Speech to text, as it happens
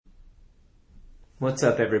What's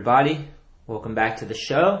up, everybody? Welcome back to the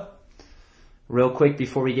show. Real quick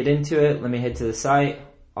before we get into it, let me head to the site,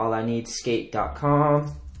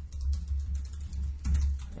 allineedskate.com.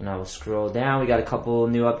 And I will scroll down. We got a couple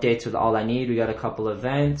new updates with All I Need. We got a couple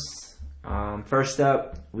events. First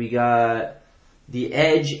up, we got the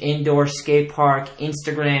Edge Indoor Skate Park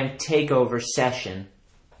Instagram Takeover Session.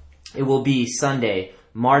 It will be Sunday,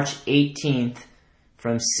 March 18th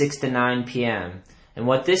from 6 to 9 p.m. And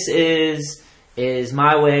what this is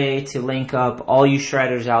my way to link up all you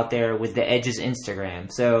shredders out there with the Edge's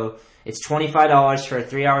Instagram. So it's $25 for a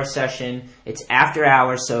 3-hour session. It's after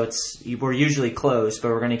hours, so we're usually closed, but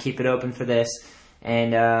we're going to keep it open for this.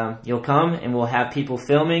 And you'll come, and we'll have people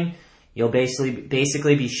filming. You'll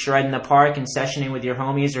basically be shredding the park and sessioning with your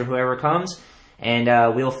homies or whoever comes. And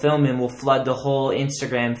we'll film and we'll flood the whole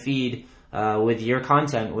Instagram feed with your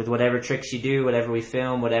content, with whatever tricks you do, whatever we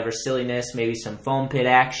film, whatever silliness, maybe some foam pit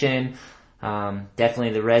action.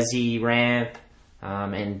 Definitely the Resi ramp,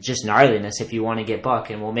 and just gnarliness if you want to get buck.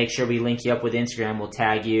 And we'll make sure we link you up with Instagram. We'll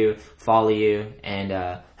tag you, follow you, and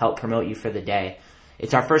help promote you for the day.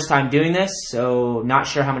 It's our first time doing this, so not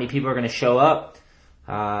sure how many people are going to show up.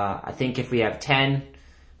 I think if we have 10,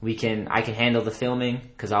 I can handle the filming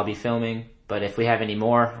because I'll be filming. But if we have any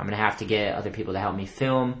more, I'm going to have to get other people to help me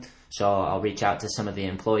film. So I'll reach out to some of the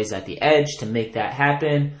employees at the Edge to make that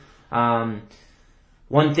happen.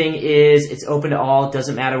 One thing is, it's open to all. It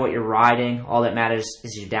doesn't matter what you're riding. All that matters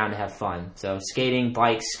is you're down to have fun. So skating,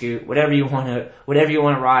 bike, scoot, whatever you want to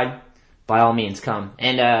ride, by all means, come.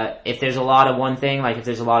 And if there's a lot of one thing, like if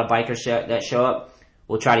there's a lot of bikers that show up,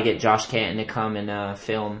 we'll try to get Josh Canton to come and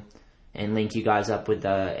film and link you guys up with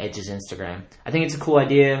Edge's Instagram. I think it's a cool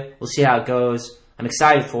idea. We'll see how it goes. I'm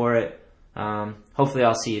excited for it. Hopefully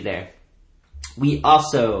I'll see you there. We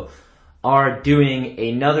also are doing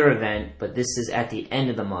another event, but this is at the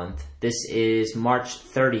end of the month. This is March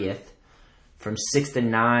 30th from 6 to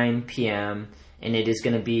 9 p.m. and it is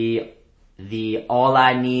going to be the All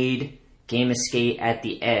I Need Game of Skate at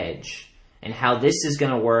the Edge. And how this is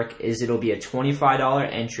going to work is it'll be a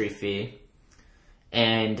 $25 entry fee,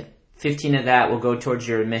 and 15 of that will go towards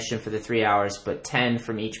your admission for the 3 hours, but 10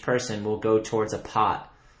 from each person will go towards a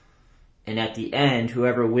pot. And at the end,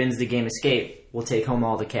 whoever wins the game of skate will take home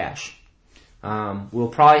all the cash. We'll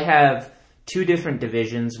probably have 2 different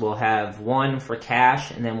divisions. We'll have one for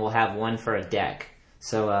cash, and then we'll have one for a deck.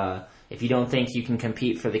 So if you don't think you can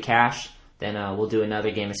compete for the cash, then we'll do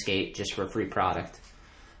another game of skate just for a free product.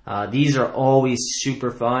 These are always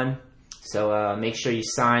super fun, so make sure you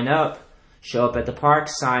sign up. Show up at the park,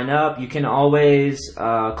 sign up. You can always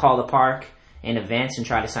call the park in advance and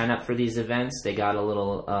try to sign up for these events. They got a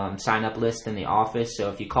little sign-up list in the office,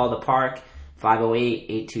 so if you call the park,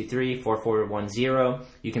 508-823-4410.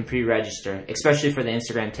 You can pre-register, especially for the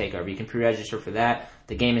Instagram takeover. You can pre-register for that.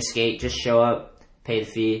 The game of skate, just show up, pay the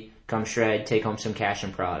fee, come shred, take home some cash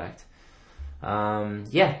and product.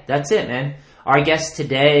 Yeah, that's it, man. Our guest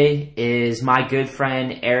today is my good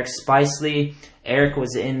friend, Eric Spicely. Eric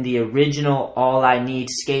was in the original All I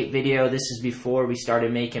Need skate video. This is before we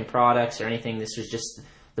started making products or anything. This was just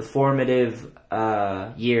the formative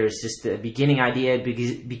years, just the beginning idea,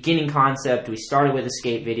 beginning concept. We started with a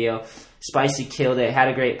skate video. Spicely killed it, had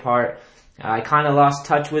a great part. I kind of lost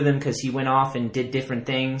touch with him because he went off and did different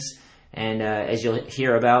things. And as you'll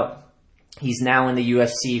hear about, he's now in the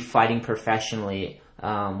UFC fighting professionally,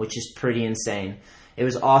 which is pretty insane. It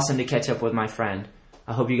was awesome to catch up with my friend.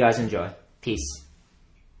 I hope you guys enjoy. Peace.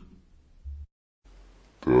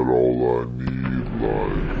 That all I need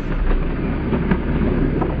life.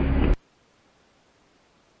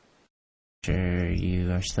 Sure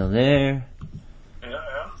you are still there.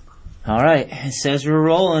 Yeah. Alright, it says we're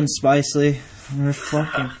rolling, Spicely.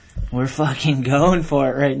 We're fucking going for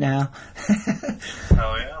it right now.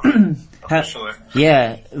 Hell yeah. Officially.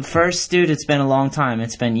 Yeah, first, dude, it's been a long time.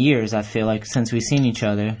 It's been years, I feel like, since we've seen each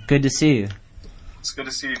other. Good to see you. It's good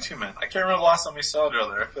to see you too, man. I can't remember the last time we saw each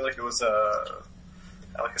other. I feel like it was at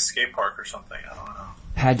like a skate park or something. I don't know.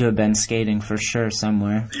 Had to have been skating for sure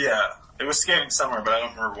somewhere. Yeah, it was skating somewhere, but I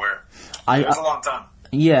don't remember where. It was a long time.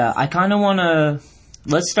 Yeah, I kind of want to...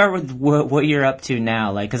 Let's start with what you're up to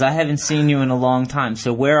now, like, because I haven't seen you in a long time.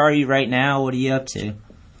 So where are you right now? What are you up to?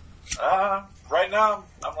 Right now,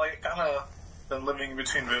 I'm like kind of been living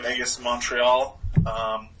between Vegas and Montreal,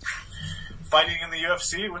 fighting in the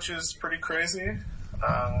UFC, which is pretty crazy.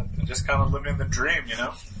 And just kind of living the dream, you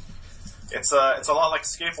know. It's a lot like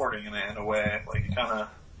skateboarding in a way. Like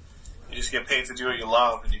you just get paid to do what you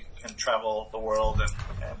love, and you can travel the world and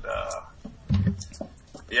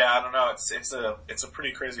yeah, I don't know. It's a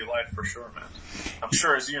pretty crazy life for sure, man. I'm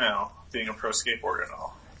sure, as you know, being a pro skateboarder and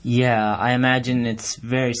all. Yeah, I imagine it's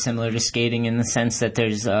very similar to skating in the sense that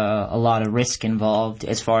there's a lot of risk involved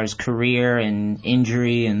as far as career and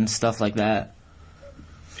injury and stuff like that.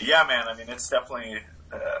 Yeah, man. I mean, it's definitely,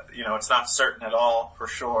 it's not certain at all, for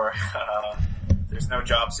sure. There's no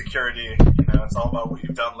job security. It's all about what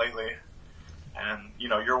you've done lately. And,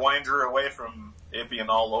 you're one injury away from it being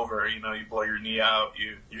all over. You blow your knee out.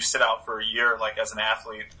 You sit out for a year, like as an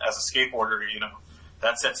athlete, as a skateboarder,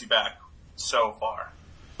 that sets you back so far.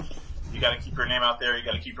 You got to keep your name out there. You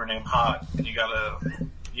got to keep your name hot, and you got to,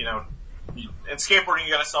 in skateboarding,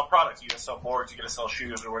 you got to sell products. You got to sell boards. You got to sell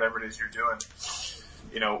shoes or whatever it is you're doing.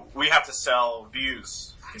 We have to sell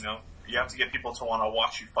views. You have to get people to want to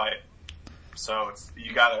watch you fight. So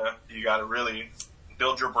you gotta really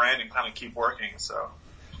build your brand and kind of keep working. So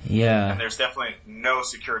yeah, and there's definitely no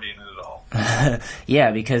security in it at all.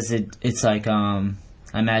 Yeah, because it's like I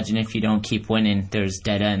imagine if you don't keep winning, there's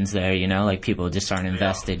dead ends there, like people just aren't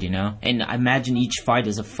invested, And I imagine each fight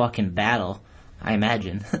is a fucking battle. I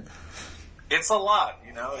imagine. It's a lot,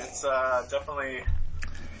 It's definitely.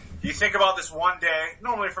 You think about this one day,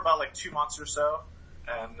 normally for about like 2 months or so,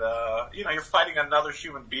 and you're fighting another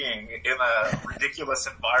human being in a ridiculous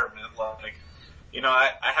environment. Like,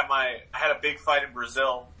 I had a big fight in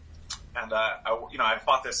Brazil, and I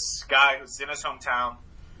fought this guy who's in his hometown.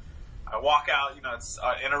 I walk out, it's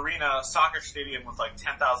an arena, a soccer stadium with like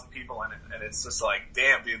 10,000 people in it, and it's just like,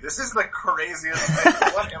 damn, dude, this is the craziest thing.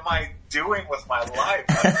 What am I doing with my life?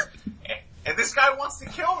 And this guy wants to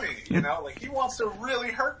kill me, like he wants to really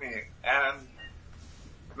hurt me. And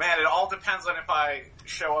man, it all depends on if I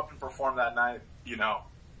show up and perform that night,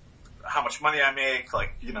 how much money I make,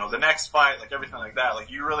 like, the next fight, like everything like that. Like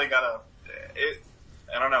you really gotta,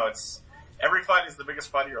 I don't know, every fight is the biggest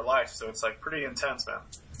fight of your life, so it's like pretty intense, man.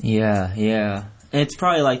 Yeah. It's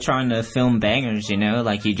probably like trying to film bangers,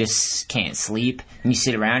 like you just can't sleep and you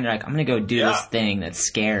sit around, you're like, I'm gonna go do this thing that's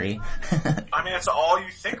scary. I mean, it's all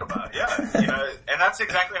you think about, yeah. And that's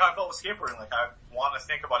exactly how I felt with skateboarding. Like, I want to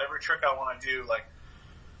think about every trick I want to do, like,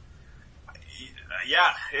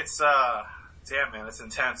 yeah, it's, damn, man, it's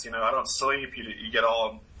intense, I don't sleep, you get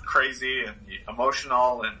all crazy and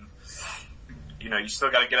emotional and, you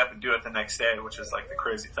still gotta get up and do it the next day, which is like the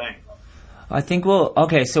crazy thing. I think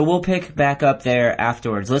so we'll pick back up there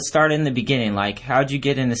afterwards. Let's start in the beginning. Like, how'd you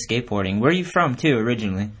get into skateboarding? Where are you from, too,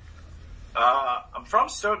 originally? I'm from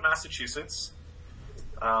Stoughton, Massachusetts.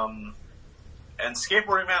 And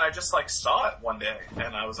skateboarding, man, I just, like, saw it one day.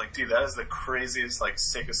 And I was like, dude, that is the craziest, like,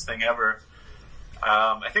 sickest thing ever.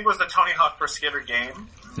 I think it was the Tony Hawk Pro Skater game,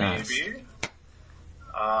 maybe. Nice.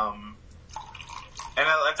 And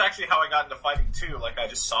that's actually how I got into fighting, too. Like, I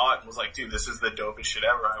just saw it and was like, dude, this is the dopest shit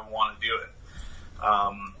ever. I want to do it.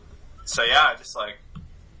 So yeah, I just like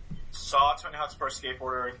saw Tony Hawk's Pro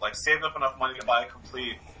Skateboarder, like saved up enough money to buy a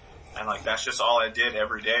complete, and like that's just all I did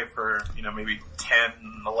every day for maybe 10,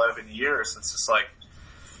 11 years. It's just like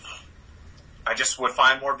I just would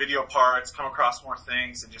find more video parts, come across more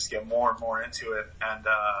things, and just get more and more into it. And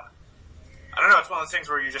I don't know, it's one of those things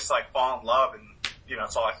where you just like fall in love, and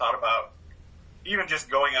it's all I thought about. Even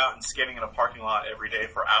just going out and skating in a parking lot every day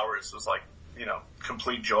for hours was like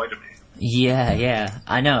complete joy to me. Yeah,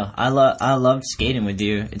 I know. I loved skating with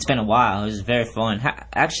you. It's been a while. It was very fun.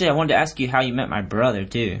 Actually, I wanted to ask you how you met my brother,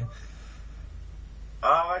 too. We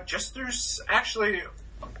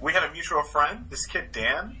had a mutual friend, this kid,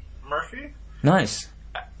 Dan Murphy. Nice.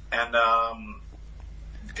 And,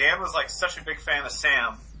 Dan was like such a big fan of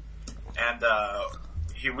Sam. And,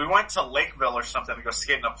 we went to Lakeville or something to go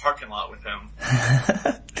skate in a parking lot with him.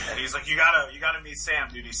 And he's like, you gotta meet Sam,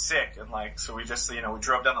 dude, he's sick. And like, so we just, we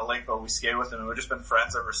drove down to Lakeville, we skated with him, and we've just been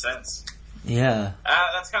friends ever since. Yeah.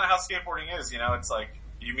 That's kind of how skateboarding is, it's like,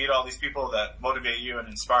 you meet all these people that motivate you and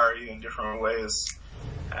inspire you in different ways.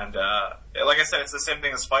 And, like I said, it's the same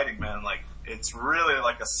thing as fighting, man. Like, it's really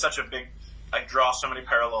like such a big, I draw so many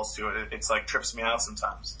parallels to it. It's like trips me out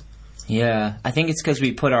sometimes. Yeah, I think it's because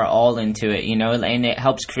we put our all into it, and it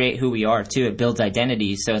helps create who we are, too. It builds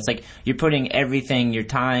identities. So it's like you're putting everything, your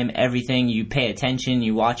time, everything, you pay attention,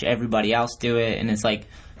 you watch everybody else do it, and it's like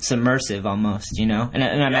submersive almost, And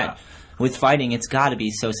I'm at, with fighting, it's got to be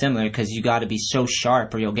so similar because you got to be so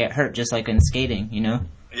sharp or you'll get hurt, just like in skating,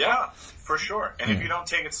 Yeah, for sure. And if you don't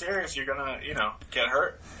take it serious, you're going to, get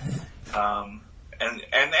hurt. And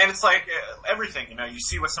it's like everything, you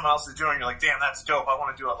see what someone else is doing, you're like, damn, that's dope, I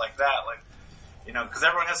want to do it like that. Like, because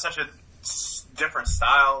everyone has such a different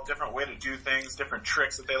style, different way to do things, different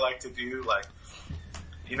tricks that they like to do, like,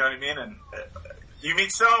 you know what I mean? And you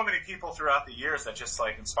meet so many people throughout the years that just,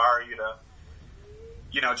 like, inspire you to,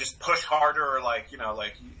 just push harder, or like,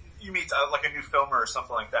 like, you meet, like, a new filmer or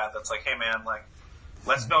something like that, that's like, hey man, like,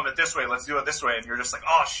 let's film it this way, let's do it this way, and you're just like,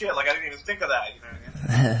 oh shit, like I didn't even think of that, you know what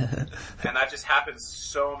I mean? And that just happens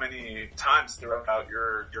so many times throughout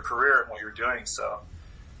your career and what you're doing. So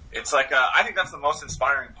it's like, I think that's the most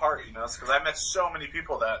inspiring part, you know, it's because I met so many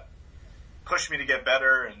people that push me to get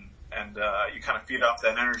better, and you kind of feed off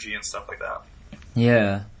that energy and stuff like that.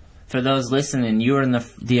 Yeah. For those listening, you were in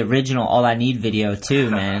the original All I Need video too,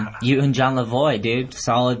 man. You and John Lavoie, dude.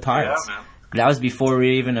 Solid parts. Yeah, man. That was before we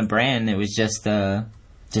were even a brand. It was just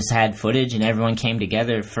had footage and everyone came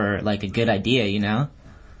together for like a good idea, you know?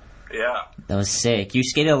 Yeah. That was sick. You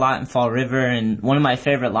skated a lot in Fall River, and one of my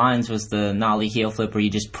favorite lines was the nollie heel flip where you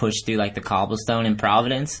just push through like the cobblestone in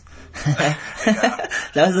Providence.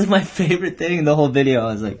 That was like my favorite thing in the whole video.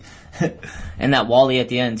 I was like, and that Wally at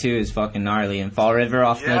the end too is fucking gnarly. And Fall River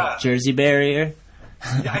off the Jersey barrier.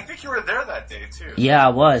 Yeah, I think you were there that day too. Yeah, I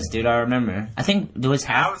was, dude. I remember. I think there was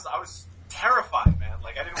half. I was terrified, man.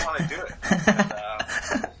 Like I didn't want to do it.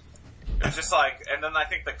 And, it was just like, and then I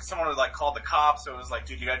think that someone was like called the cops. So it was like,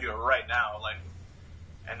 dude, you gotta do it right now. Like,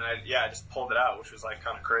 and I just pulled it out, which was like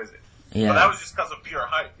kind of crazy. Yeah. But that was just because of pure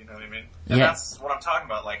hype, you know what I mean? And that's what I'm talking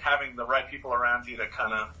about, like having the right people around you to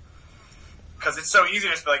kind of, because it's so easy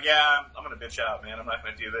to just be like, yeah, I'm gonna bitch out, man. I'm not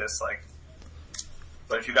gonna do this, like.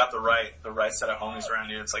 But if you got the right set of homies around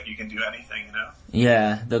you, it's like you can do anything, you know?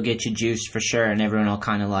 Yeah, they'll get you juiced for sure, and everyone will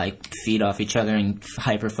kind of like feed off each other and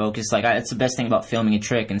hyper focus. Like it's the best thing about filming a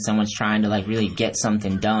trick, and someone's trying to like really get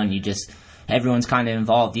something done. Everyone's kind of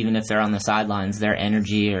involved, even if they're on the sidelines. Their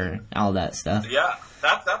energy or all that stuff. Yeah,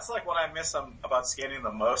 that's like what I miss about skating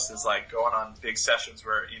the most is like going on big sessions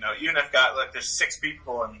where, you know, even if there's 6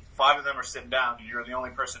 people and 5 of them are sitting down, and you're the only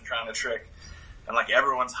person trying to trick. And, like,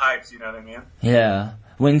 everyone's hyped, you know what I mean? Yeah.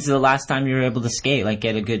 When's the last time you were able to skate, like,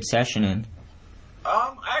 get a good session in?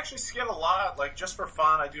 I actually skate a lot, like, just for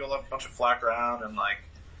fun. I do a bunch of flat ground and, like,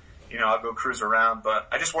 you know, I'll go cruise around. But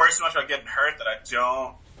I just worry so much about getting hurt that I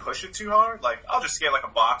don't push it too hard. Like, I'll just skate, like,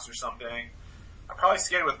 a box or something. I probably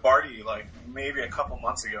skated with Barty, like, maybe a couple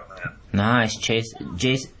months ago, man. Nice. Chase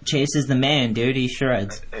is the man, dude. He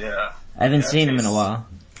shreds. Yeah. I haven't seen him in a while.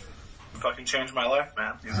 Fucking changed my life,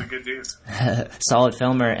 man. He's a good dude. Solid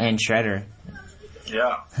filmer and shredder.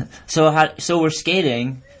 Yeah. So we're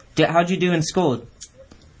skating. How'd you do in school?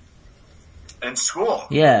 In school?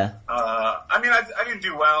 Yeah. I mean, I didn't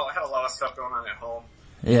do well. I had a lot of stuff going on at home.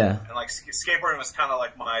 Yeah. And like skateboarding was kind of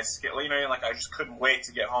like my you know, like I just couldn't wait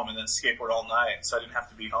to get home and then skateboard all night, so I didn't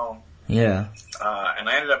have to be home. Yeah. And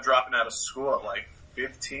I ended up dropping out of school at like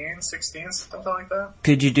 15, 16, something like that.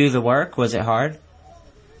 Could you do the work? Was it hard?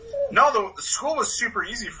 No, the school was super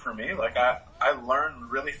easy for me. Like I learned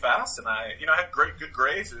really fast, and I had good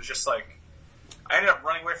grades. It was just like I ended up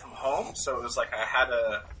running away from home, so it was like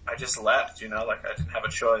I just left. You know, like I didn't have a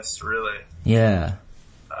choice really. Yeah.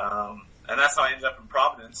 And that's how I ended up in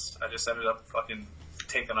Providence. I just ended up fucking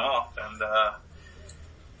taking off, and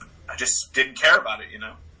I just didn't care about it. You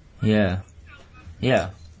know. Yeah.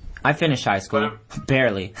 Yeah. I finished high school.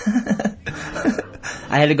 Barely.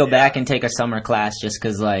 I had to go back and take a summer class just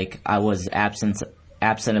because, like, I was absent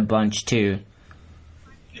a bunch, too.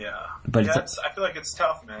 Yeah. But I feel like it's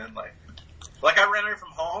tough, man. Like, I ran away from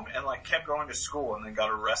home and, like, kept going to school and then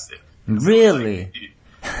got arrested. Really?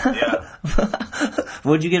 Yeah.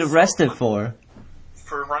 What'd you get arrested for?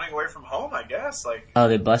 For running away from home, I guess. Like. Oh,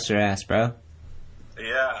 they bust your ass, bro.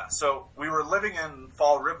 Yeah. So, we were living in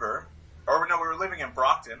Fall River. Or, no, we were living in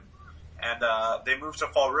Brockton. And they moved to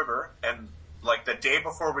Fall River, and like the day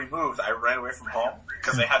before we moved, I ran away from home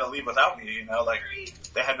because they had to leave without me. You know, like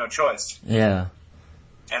they had no choice. Yeah.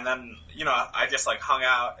 And then I just like hung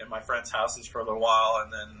out in my friends' houses for a little while,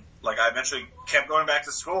 and then like I eventually kept going back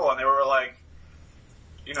to school, and they were like,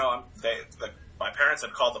 my parents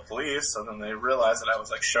had called the police, so then they realized that I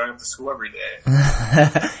was like showing up to school every day.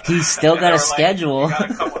 He's still got a schedule. You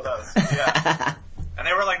gotta come with us. Yeah. And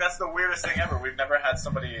they were like, that's the weirdest thing ever. We've never had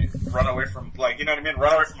somebody run away from, like, you know what I mean?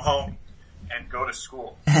 Run away from home and go to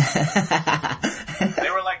school. They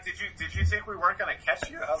were like, did you think we weren't going to catch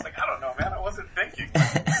you? I was like, I don't know, man. I wasn't thinking.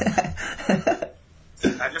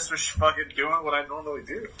 I just was fucking doing what I normally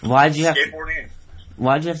do. Skateboarding.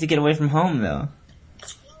 Why'd you have to get away from home, though?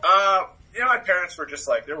 My parents were just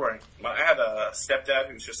like, I had a stepdad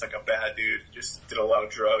who was just like a bad dude, just did a lot of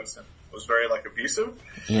drugs and was very like abusive.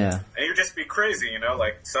 Yeah. And you'd just be crazy, you know,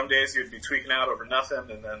 like some days you'd be tweaking out over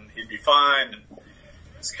nothing and then he'd be fine. And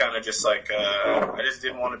it's kind of just like, I just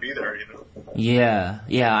didn't want to be there, you know?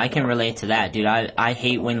 Yeah, I can relate to that, dude. I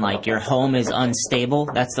hate when like your home is unstable.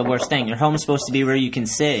 That's the worst thing. Your home's supposed to be where you can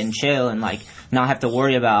sit and chill and like not have to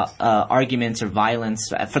worry about arguments or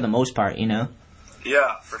violence for the most part, you know?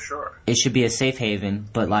 Yeah, for sure. It should be a safe haven,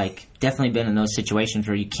 but like definitely been in those situations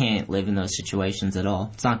where you can't live in those situations at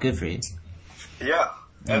all. It's not good for you. Yeah,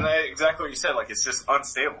 and exactly what you said. Like, it's just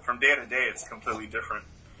unstable from day to day. It's completely different.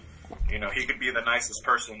 You know, he could be the nicest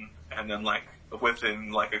person, and then like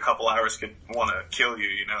within like a couple hours could want to kill you.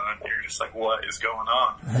 You know, and you're just like, what is going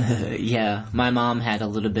on? Yeah, my mom had a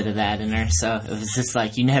little bit of that in her, so it was just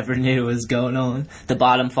like you never knew what was going on. The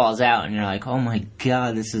bottom falls out, and you're like, oh my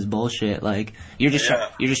god, this is bullshit. Like you're just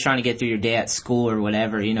trying to get through your day at school or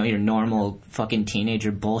whatever. You know, your normal fucking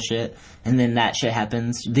teenager bullshit, and then that shit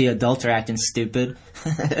happens. The adults are acting stupid.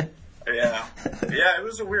 Yeah, it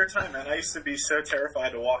was a weird time, man. I used to be so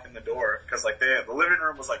terrified to walk in the door because, like, the living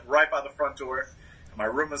room was like right by the front door, and my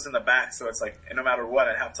room was in the back. So it's like, no matter what,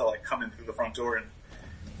 I'd have to like come in through the front door and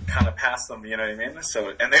kind of pass them. You know what I mean?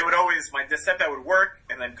 So, and they would always, my stepdad would work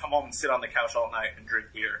and then come home and sit on the couch all night and drink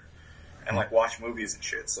beer and like watch movies and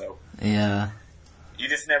shit. So yeah, you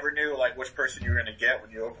just never knew like which person you were gonna get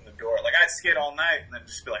when you opened the door. Like, I'd skid all night and then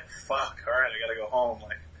just be like, fuck, all right, I gotta go home.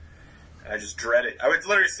 Like, I just dread it. I would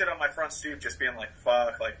literally sit on my front stoop just being like,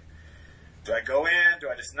 fuck, like, do I go in? Do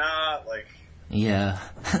I just not? Like, yeah.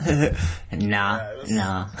 Nah.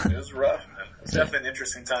 It was rough, man. It was definitely an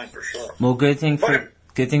interesting time for sure. Well, good thing for the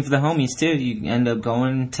homies too. You end up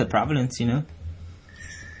going to Providence, you know?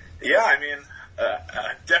 Yeah, I mean,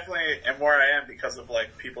 I definitely am where I am because of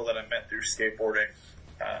like people that I met through skateboarding.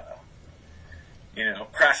 You know,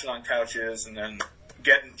 crashing on couches and then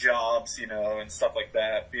getting jobs, you know, and stuff like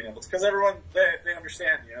that. Being able to, because everyone, they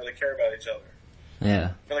understand, you know, they care about each other.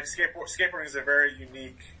 Yeah. I feel like skateboarding is a very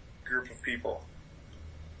unique group of people.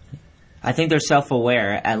 I think they're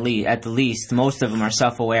self-aware, at the least. Most of them are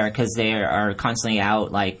self-aware because they are constantly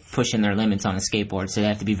out, like, pushing their limits on a skateboard, so they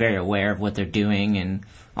have to be very aware of what they're doing and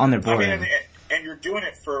on their board. I mean, and you're doing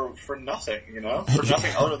it for nothing, you know? For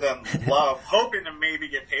nothing other than love, hoping to maybe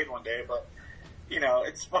get paid one day, but you know,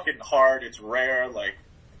 it's fucking hard, it's rare, like...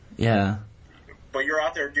 Yeah. But you're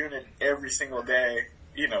out there doing it every single day,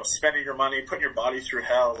 you know, spending your money, putting your body through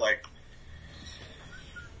hell, like...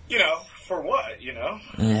 You know, for what, you know?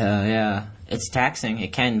 Yeah. It's taxing,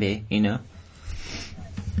 it can be, you know?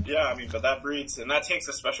 Yeah, I mean, but that breeds... And that takes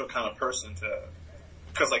a special kind of person to...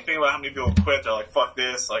 Because, like, think about how many people quit, they're like, fuck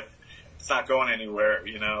this, like, it's not going anywhere,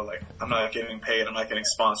 you know? Like, I'm not getting paid, I'm not getting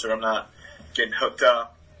sponsored, I'm not getting hooked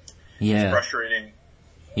up. Yeah. It's frustrating.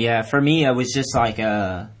 Yeah, for me, I was just like,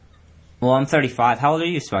 well, I'm 35. How old are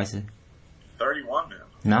you, Spicy? 31, man.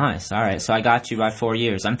 Nice. All right. So I got you by 4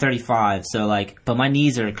 years. I'm 35. So like, but my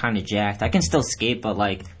knees are kind of jacked. I can still skate, but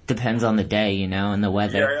like, depends on the day, you know, and the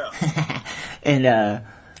weather. Yeah. And,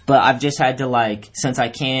 but I've just had to like, since I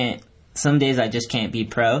can't, some days I just can't be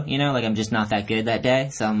pro, you know, like I'm just not that good that day.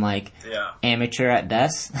 So I'm like, amateur at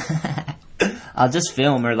best. I'll just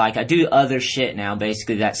film, or like I do other shit now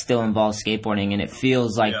basically that still involves skateboarding, and it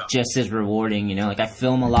feels like just as rewarding, you know, like I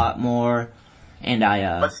film a lot more and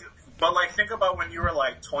I but like think about when you were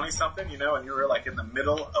like 20 something, you know, and you were like in the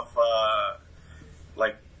middle of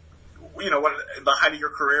like, you know, what, the height of your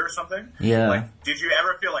career or something. Yeah. Like, did you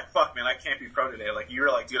ever feel like, fuck man, I can't be pro today? Like you were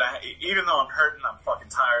like, dude, even though I'm hurting, I'm fucking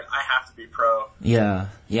tired, I have to be pro. Yeah,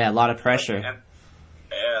 a lot of pressure. And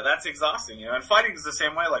yeah, that's exhausting, you know. And fighting is the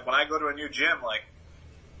same way. Like when I go to a new gym, like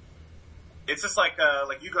it's just like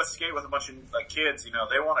you go skate with a bunch of like kids, you know.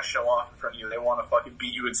 They want to show off in front of you. They want to fucking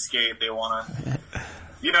beat you in skate. They want to,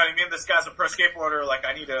 you know what I mean. This guy's a pro skateboarder. Like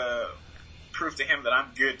I need to prove to him that I'm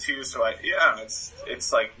good too. So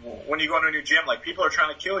it's like when you go into a new gym, like people are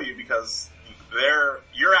trying to kill you because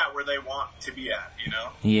you're at where they want to be at, you know.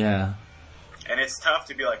 Yeah. And it's tough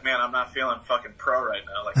to be like, man, I'm not feeling fucking pro right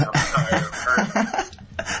now. Like, I'm tired of hurting.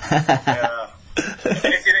 Yeah.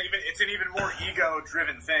 And it's an even more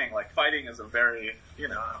ego-driven thing. Like, fighting is a very, you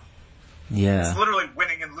know... Yeah. It's literally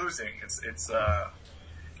winning and losing. It's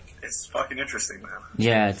fucking interesting, man.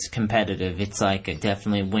 Yeah, it's competitive. It's like a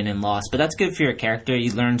definitely win and loss. But that's good for your character.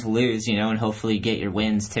 You learn to lose, you know, and hopefully get your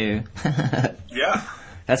wins, too. Yeah.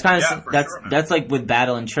 That's kind of that's like with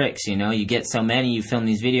Battle and Tricks, you know. You get so many, you film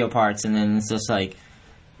these video parts, and then it's just like,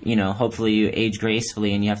 you know, hopefully you age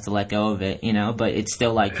gracefully and you have to let go of it, you know. But it's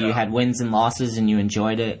still like you had wins and losses, and you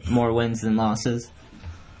enjoyed it more wins than losses.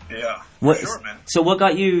 Yeah, sure, man. So what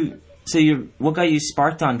got you? What got you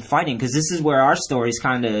sparked on fighting? Because this is where our stories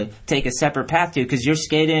kind of take a separate path to. Because you're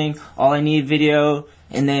skating, All I Need video,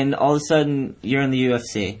 and then all of a sudden you're in the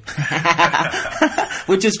UFC,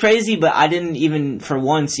 which is crazy. But I didn't even for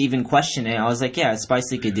once even question it. I was like, yeah,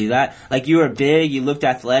 Spicy could do that. Like you were big, you looked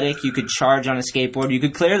athletic, you could charge on a skateboard, you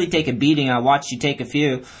could clearly take a beating. I watched you take a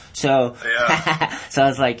few, so so I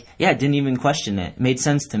was like, yeah, I didn't even question it. It made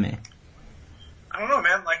sense to me. I don't know,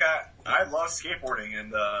 man. Like I love skateboarding,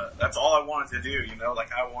 and that's all I wanted to do. You know,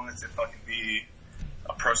 like I wanted to fucking be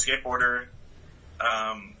a pro skateboarder,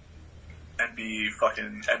 and be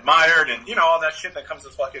fucking admired, and you know all that shit that comes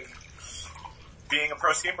with fucking being a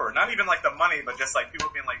pro skateboarder. Not even like the money, but just like people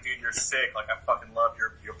being like, dude, you're sick. Like I fucking love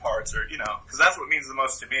your parts, or you know, because that's what means the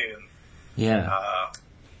most to me. And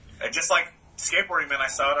and just like skateboarding, man, I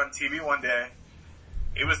saw it on TV one day.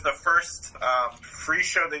 It was the first free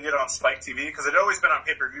show they did on Spike TV, because it had always been on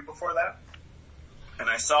pay-per-view before that. And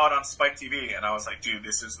I saw it on Spike TV, and I was like, dude,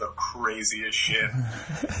 this is the craziest shit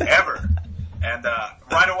ever. And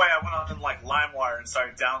right away, I went on like LimeWire and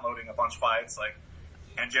started downloading a bunch of fights, like,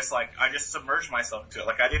 and just like I just submerged myself into it.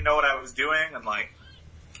 Like I didn't know what I was doing, and like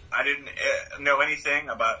I didn't know anything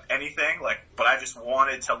about anything, like, but I just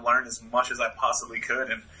wanted to learn as much as I possibly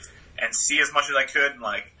could and see as much as I could, and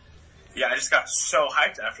like, yeah, I just got so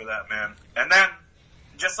hyped after that, man. And then,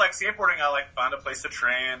 just like skateboarding, I like found a place to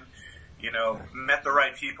train, you know, met the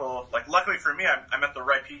right people. Like, luckily for me, I met the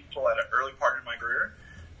right people at an early part in my career.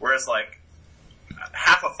 Whereas, like,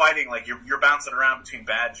 half of fighting, like, you're bouncing around between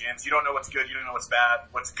bad gyms. You don't know what's good, you don't know what's bad,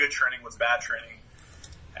 what's good training, what's bad training.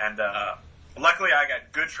 And luckily, I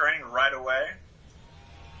got good training right away.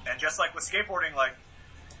 And just like with skateboarding, like,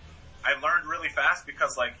 I learned really fast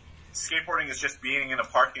because, like, skateboarding is just being in a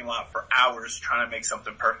parking lot for hours trying to make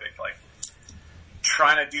something perfect. Like,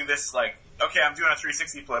 trying to do this, like, okay, I'm doing a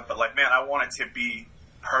 360 flip, but, like, man, I want it to be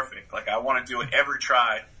perfect. Like, I want to do it every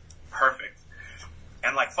try perfect.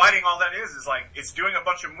 And, like, fighting, all that is, like, it's doing a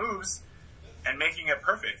bunch of moves and making it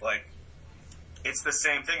perfect. Like, it's the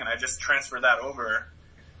same thing, and I just transfer that over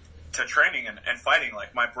to training and fighting.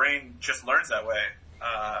 Like, my brain just learns that way.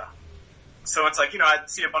 So it's like, you know, I'd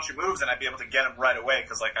see a bunch of moves and I'd be able to get them right away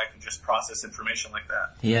because, like, I can just process information like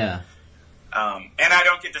that. Yeah. And I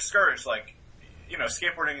don't get discouraged. Like, you know,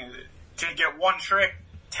 skateboarding, to get one trick,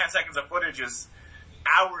 10 seconds of footage is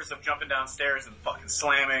hours of jumping downstairs and fucking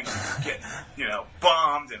slamming and getting, you know,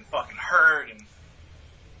 bummed and fucking hurt.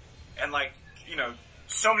 And like, you know,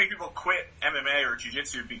 so many people quit MMA or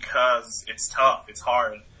jiu-jitsu because it's tough, it's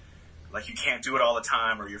hard. Like, you can't do it all the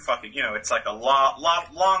time, or you're fucking, you know, it's like a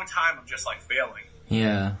long time of just, like, failing.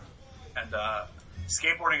 Yeah. And,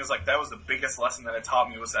 skateboarding is like, that was the biggest lesson that it taught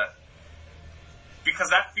me, was that, because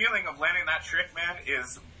that feeling of landing that trick, man,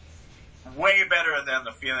 is way better than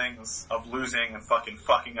the feelings of losing and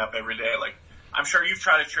fucking up every day. Like, I'm sure you've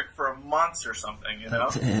tried a trick for months or something, you know?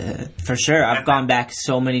 For sure. I've gone back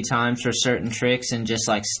so many times for certain tricks and just,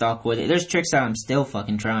 like, stuck with it. There's tricks that I'm still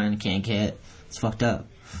fucking trying and can't get. It's fucked up.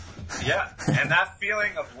 Yeah, and that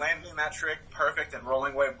feeling of landing that trick perfect and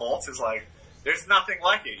rolling away bolts is like, there's nothing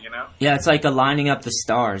like it, you know? Yeah, it's like aligning up the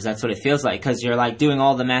stars. That's what it feels like, because you're, like, doing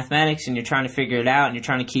all the mathematics and you're trying to figure it out and you're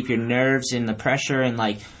trying to keep your nerves in the pressure and,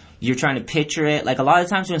 like, you're trying to picture it. Like, a lot of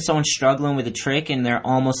times when someone's struggling with a trick and they're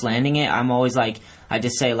almost landing it, I'm always like, I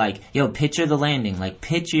just say, like, yo, picture the landing. Like,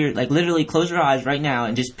 picture, like, literally close your eyes right now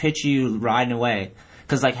and just picture you riding away.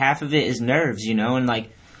 Because, like, half of it is nerves, you know? And, like,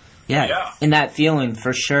 yeah, in that feeling,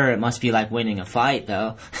 for sure, it must be like winning a fight,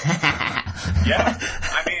 though. Yeah,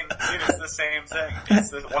 I mean, it is the same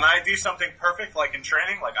thing. When I do something perfect, like in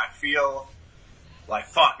training, like, I feel like,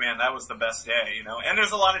 fuck, man, that was the best day, you know? And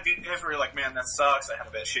there's a lot of days where you're like, man, that sucks, I had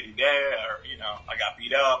a bad shitty day, or, you know, I got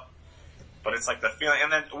beat up. But it's like the feeling, and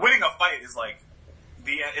then winning a fight is like,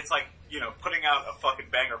 it's like, you know, putting out a fucking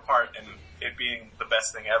banger part and it being the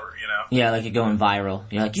best thing ever, you know? Yeah, like you're going viral.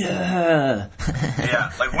 You're like, yeah!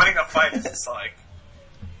 Yeah, like winning a fight is just like,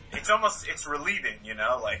 it's relieving, you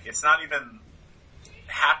know? Like, it's not even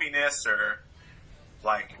happiness or,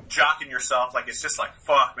 like, jocking yourself. Like, it's just like,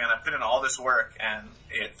 fuck, man, I put in all this work and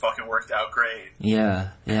it fucking worked out great. Yeah,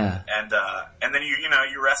 yeah. And then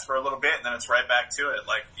you rest for a little bit and then it's right back to it.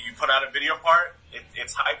 Like, you put out a video part,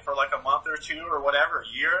 it's hyped for like a month or two or whatever,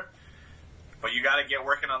 a year. But you gotta get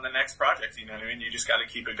working on the next project, you know what I mean? You just gotta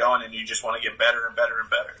keep it going and you just wanna get better and better and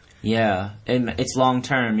better. Yeah, and it's long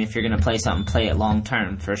term. If you're gonna play something, play it long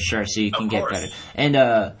term for sure, so you can get better.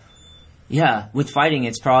 And yeah, with fighting,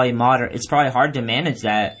 it's probably It's probably hard to manage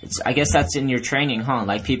that. I guess that's in your training, huh?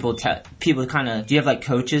 Like people kind of. Do you have like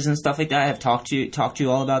coaches and stuff like that? Have talked to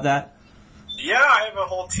you all about that? Yeah, I have a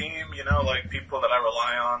whole team. You know, like people that I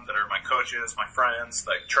rely on, that are my coaches, my friends,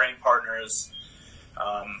 like training partners.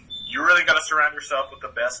 You really got to surround yourself with the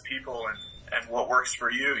best people and what works for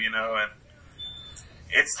you, you know, and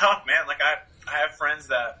it's tough, man. Like, I have friends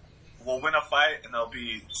that will win a fight and they'll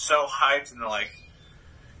be so hyped and they're like,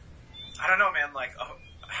 I don't know, man, like,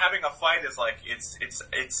 having a fight is like, it's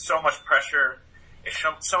so much pressure, it's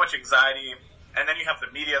so much anxiety, and then you have the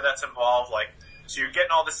media that's involved, like, so you're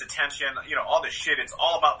getting all this attention, you know, all this shit, it's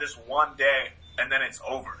all about this one day and then it's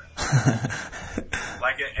over.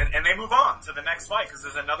 Like, and they move on to the next fight because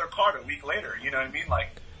there's another card a week later. You know what I mean? Like,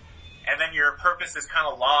 and then your purpose is kind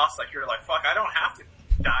of lost. Like, you're like, fuck, I don't have to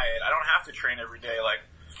diet. I don't have to train every day. Like,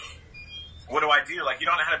 what do I do? Like, you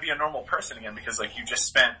don't know how to be a normal person again because, like, you just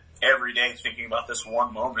spent every day thinking about this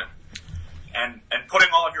one moment and putting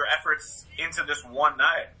all of your efforts into this one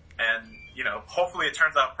night. And, you know, hopefully it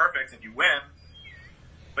turns out perfect and you win.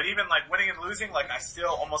 But even, like, winning and losing, like, I still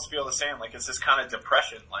almost feel the same. Like, it's this kind of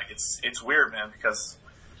depression. Like, it's weird, man, because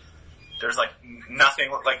there's, like,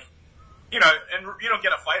 nothing, like, you know, and you don't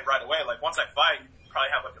get a fight right away. Like, once I fight, you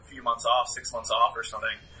probably have, like, a few months off, 6 months off or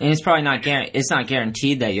something. And it's probably not it's not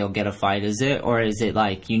guaranteed that you'll get a fight, is it? Or is it,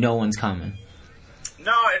 like, you know one's coming?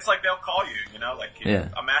 No, it's like they'll call you, you know? Like, yeah.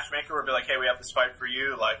 A matchmaker will be like, hey, we have this fight for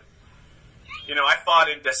you. Like, you know, I fought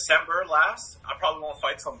in December last. I probably won't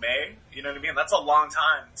fight till May. You know what I mean? That's a long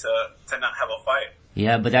time to not have a fight.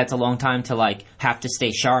 Yeah, but that's a long time to, like, have to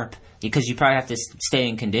stay sharp. Because you probably have to stay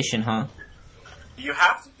in condition, huh? You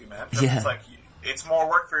have to do, man. Yeah. It's like, it's more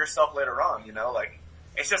work for yourself later on, you know? Like,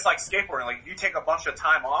 it's just like skateboarding. Like, if you take a bunch of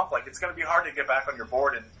time off, like, it's going to be hard to get back on your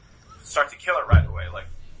board and start to kill it right away. Like,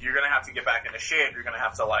 you're going to have to get back into shape. You're going to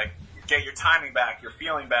have to, like, get your timing back, your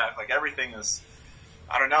feeling back. Like, everything is,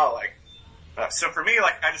 I don't know, like, so for me,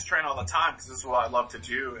 like, I just train all the time because this is what I love to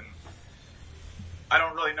do, and I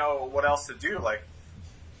don't really know what else to do. Like,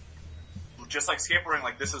 just like skateboarding,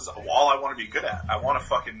 like, this is all I want to be good at. I want to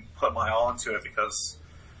fucking put my all into it because,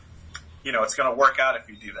 you know, it's going to work out if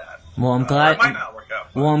you do that. Well, I'm glad. It might not work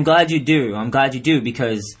out. Well, I'm glad you do. I'm glad you do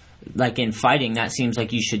because, like, in fighting, that seems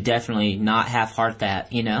like you should definitely not half-heart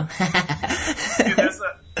that, you know? Dude,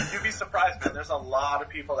 you'd be surprised, man. There's a lot of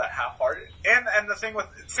people that half-heart it. And the same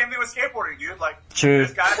thing with skateboarding, dude. Like, true.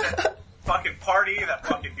 There's guys that fucking party, that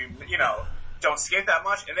fucking do, you know, don't skate that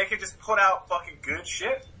much, and they can just put out fucking good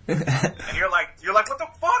shit. And you're like, what the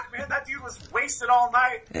fuck, man? That dude was wasted all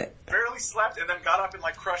night, barely slept, and then got up and,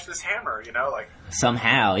 like, crushed this hammer, you know, like.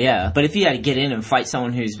 Somehow, yeah. But if you had to get in and fight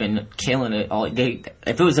someone who's been killing it all day,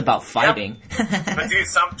 if it was about fighting. Yep. But dude,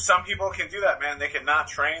 some people can do that, man. They can not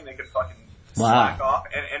train, they can fucking slack off,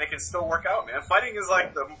 and it can still work out, man. Fighting is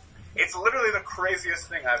like it's literally the craziest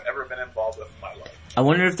thing I've ever been involved with in my life. I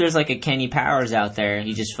wonder if there's like a Kenny Powers out there.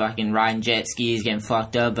 He just fucking riding jet skis, getting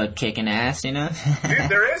fucked up, but kicking ass, you know? Dude,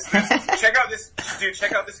 there is. Check out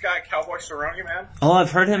this guy, Cowboy Cerrone, man. Oh,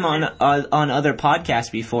 I've heard him on other podcasts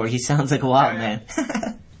before. He sounds like a wild man.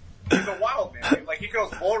 He's a wild man. Like, he goes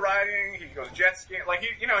bull riding, he goes jet skiing. Like,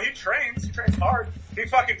 he trains hard. He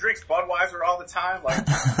fucking drinks Budweiser all the time. Like,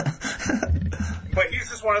 but he's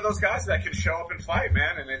just one of those guys that can show up and fight,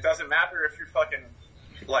 man. And it doesn't matter if you're fucking,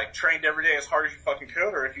 like, trained every day as hard as you fucking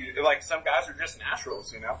could, or if you, like, some guys are just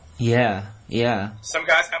naturals, you know? Yeah, yeah. Some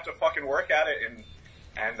guys have to fucking work at it and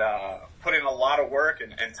put in a lot of work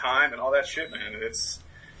and time and all that shit, man. It's,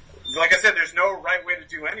 like I said, there's no right way to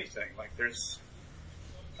do anything. Like, there's,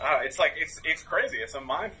 it's like, it's crazy. It's a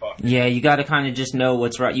mind fuck. Yeah, you gotta kind of just know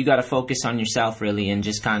what's right. You gotta focus on yourself, really, and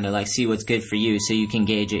just kind of, like, see what's good for you so you can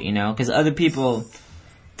gauge it, you know? Because other people,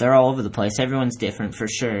 they're all over the place. Everyone's different, for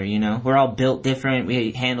sure, you know? We're all built different.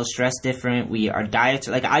 We handle stress different. Our diets,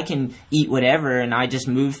 like, I can eat whatever, and I just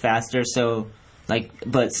move faster, so, like,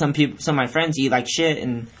 but some of my friends eat like shit,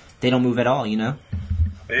 and they don't move at all, you know?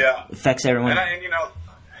 Yeah. Affects everyone. And you know,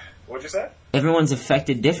 what'd you say? Everyone's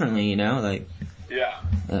affected differently, you know? Like, yeah.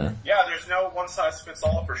 Yeah, there's no one size fits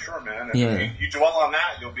all for sure, man. And yeah. If you dwell on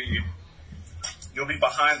that, you'll be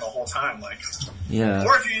behind the whole time, like. Yeah.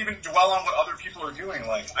 Or if you even dwell on what other people are doing,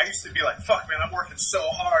 like, I used to be like, fuck, man, I'm working so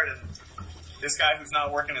hard, and this guy who's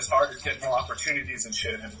not working as hard is getting no opportunities and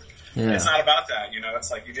shit, and it's not about that, you know?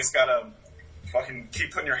 It's like, you just gotta fucking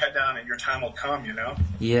keep putting your head down and your time will come, you know?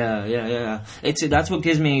 Yeah. That's what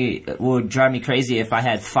would drive me crazy if I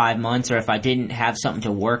had 5 months or if I didn't have something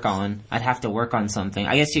to work on. I'd have to work on something.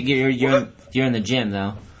 I guess you're in the gym,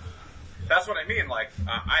 though. That's what I mean. Like,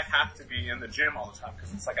 I have to be in the gym all the time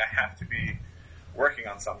because it's like I have to be working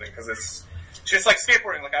on something because it's just like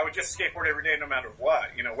skateboarding. Like, I would just skateboard every day no matter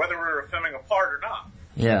what, you know, whether we were filming a part or not.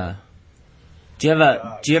 Yeah. Do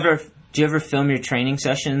you ever film your training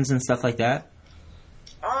sessions and stuff like that?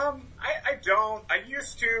 I don't. I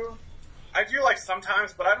used to. I do, like,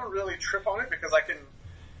 sometimes, but I don't really trip on it because I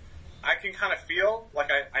can kind of feel, like,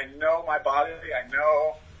 I know my body. I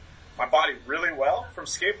know my body really well from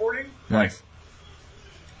skateboarding. Nice.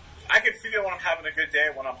 Like, I can feel when I'm having a good day,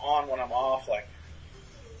 when I'm on, when I'm off. Like,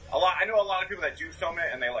 I know a lot of people that do film it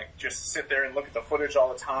and they, like, just sit there and look at the footage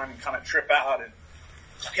all the time and kind of trip out and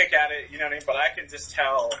pick at it, you know what I mean? But I can just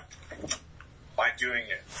tell by doing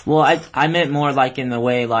it. Well, I meant more like in the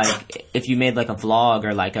way, like, if you made like a vlog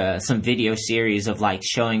or like some video series of like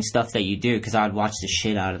showing stuff that you do, because I'd watch the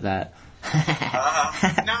shit out of that. No,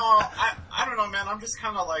 I don't know, man. I'm just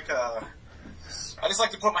kind of like I just like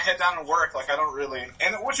to put my head down and work. Like, I don't really,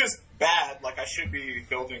 and which is bad. Like, I should be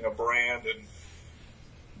building a brand and,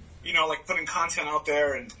 you know, like putting content out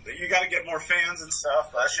there, and you got to get more fans and stuff.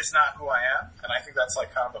 But that's just not who I am, and I think that's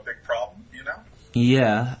like kind of a big problem, you know.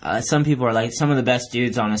 Yeah, some people are like, some of the best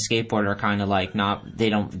dudes on a skateboard are kind of like not, they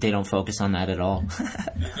don't focus on that at all.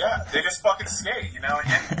 Yeah, they just fucking skate, you know,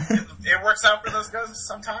 and it works out for those guys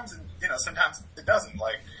sometimes, and, you know, sometimes it doesn't,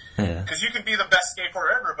 like, because you can be the best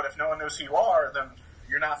skateboarder ever, but if no one knows who you are, then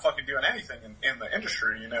you're not fucking doing anything in the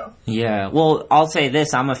industry, you know? Yeah, well, I'll say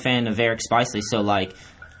this, I'm a fan of Eric Spicely, so like,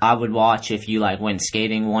 I would watch if you like went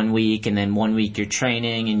skating 1 week and then 1 week you're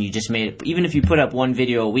training and you just made it, even if you put up one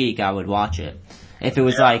video a week, I would watch it. If it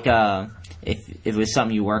was like, if it was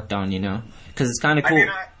something you worked on, you know? Because it's kind of cool. I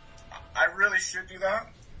mean, I really should do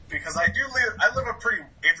that, because I live a pretty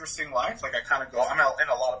interesting life. Like, I kind of I'm out in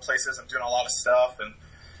a lot of places, I'm doing a lot of stuff, and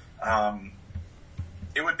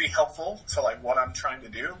it would be helpful to like what I'm trying to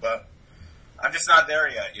do, but I'm just not there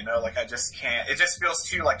yet, you know? Like, I just can't, it just feels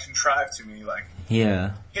too like contrived to me, like,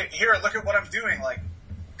 yeah. Here, look at what I'm doing, like,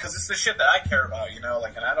 because it's the shit that I care about, you know?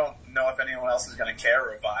 Like, and I don't know if anyone else is going to care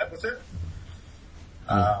or vibe with it.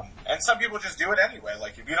 And some people just do it anyway.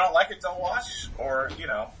 Like, if you don't like it, don't watch, or, you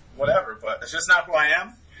know, whatever. But it's just not who I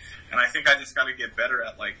am. And I think I just got to get better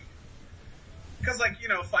at, like, because, like, you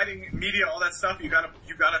know, fighting media, all that stuff, you gotta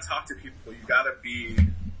talk to people. You gotta be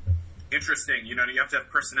interesting. You know, you have to have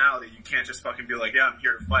personality. You can't just fucking be like, yeah, I'm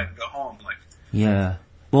here to fight and go home. Like, yeah.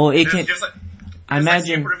 Well, it can. Just like, I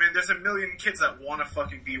imagine. Like, man, there's a million kids that want to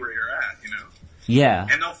fucking be where you're at. You know. Yeah.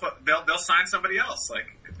 And they'll sign somebody else. Like,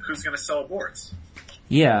 who's gonna sell boards?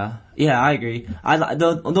 Yeah, I agree.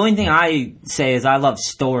 The only thing I say is I love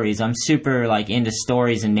stories. I'm super like into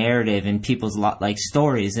stories and narrative and people's like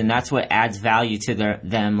stories, and that's what adds value to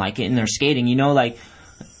them like in their skating. You know, like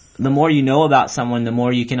the more you know about someone, the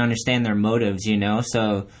more you can understand their motives. You know,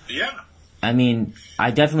 so yeah. I mean,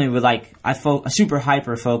 I definitely would like super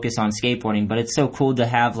hyper focus on skateboarding, but it's so cool to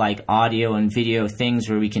have like audio and video things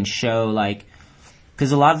where we can show like.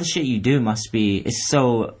 Because a lot of the shit you do must be, it's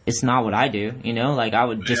not what I do, you know? Like, I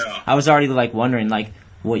was already, like, wondering, like,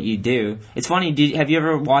 what you do. It's funny, have you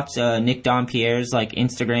ever watched Nick Dompierre's, like,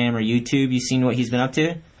 Instagram or YouTube? You seen what he's been up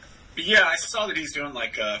to? Yeah, I saw that he's doing,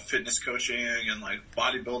 like, fitness coaching and, like,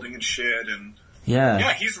 bodybuilding and shit, and... Yeah.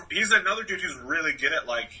 Yeah, he's another dude who's really good at,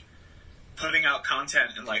 like, putting out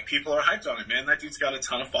content, and, like, people are hyped on it, man. That dude's got a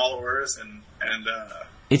ton of followers, and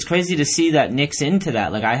it's crazy to see that Nick's into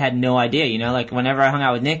that. Like, I had no idea, you know? Like, whenever I hung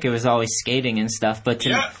out with Nick, it was always skating and stuff, but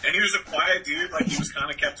yeah, and he was a quiet dude. Like, he was kind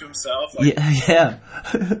of kept to himself. Like, yeah.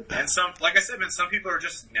 And like I said, man, some people are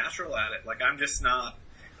just natural at it. Like, I'm just not.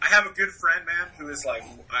 I have a good friend, man, who is, like,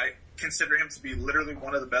 I consider him to be literally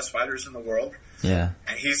one of the best fighters in the world. Yeah.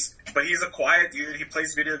 And he's a quiet dude. He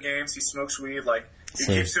plays video games. He smokes weed. Like, he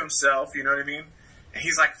keeps to himself, you know what I mean? And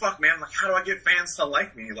he's like, fuck, man, like, how do I get fans to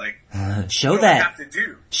like me? Like, show what that. do I have to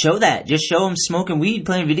do? Show that. Just show them smoking weed,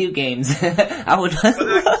 playing video games. I would. But, you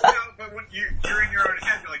know, but when you're in your own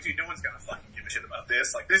head, you're like, dude, no one's gonna fucking give a shit about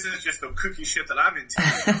this. Like, this is just the kooky shit that I'm into.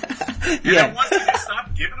 And then once he just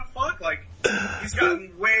stopped giving a fuck, like, he's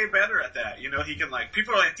gotten way better at that. You know, he can, like,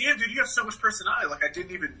 people are like, damn, dude, you have so much personality. Like, I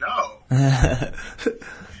didn't even know.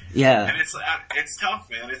 Yeah. And it's tough,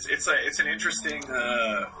 man. It's an interesting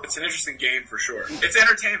game for sure. It's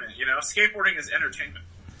entertainment, you know. Skateboarding is entertainment.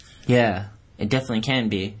 Yeah, it definitely can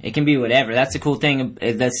be. It can be whatever. That's the cool thing.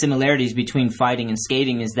 The similarities between fighting and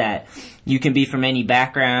skating is that you can be from any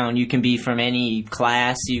background, you can be from any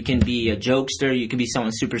class, you can be a jokester, you can be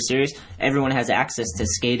someone super serious. Everyone has access to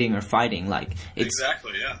skating or fighting. Like, it's,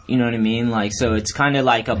 exactly, yeah. You know what I mean? Like, so it's kind of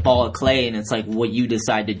like a ball of clay, and it's like what you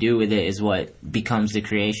decide to do with it is what becomes the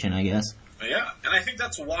creation, I guess. Yeah, and I think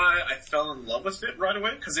that's why I fell in love with it right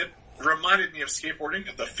away, because it reminded me of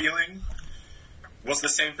skateboarding. The feeling was the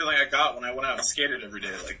same feeling I got when I went out and skated every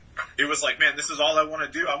day. Like, it was like, man, this is all I want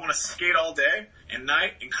to do. I want to skate all day and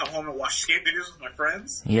night and come home and watch skate videos with my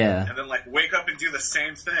friends. Yeah. And then, like, wake up and do the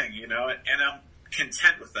same thing, you know? And I'm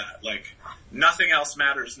content with that. Like, nothing else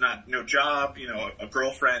matters. No job, you know, a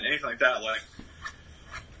girlfriend, anything like that. Like,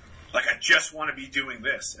 I just want to be doing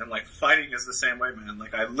this. And, like, fighting is the same way, man.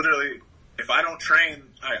 Like, I literally, if I don't train,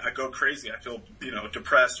 I go crazy. I feel, you know,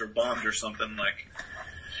 depressed or bummed or something, like...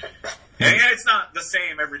 And yeah, it's not the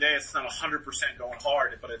same every day. It's not 100% going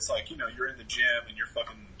hard, but it's like, you know, you're in the gym and you're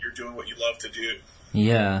doing what you love to do.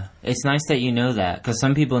 Yeah, it's nice that you know that, because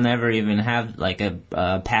some people never even have like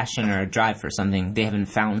a passion or a drive for something. They haven't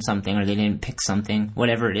found something, or they didn't pick something,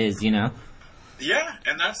 whatever it is, you know? Yeah,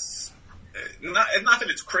 and that's not that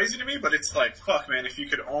it's crazy to me, but it's like, fuck, man, if you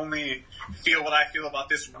could only feel what I feel about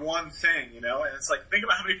this one thing, you know? And it's like, think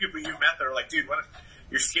about how many people you've met that are like, dude, what,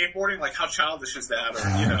 you're skateboarding? Like, how childish is that?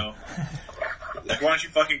 Or, you know, like, why don't you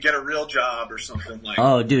fucking get a real job or something? Like,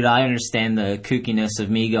 Oh, dude, I understand the kookiness of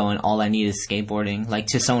me going, all I need is skateboarding. Like,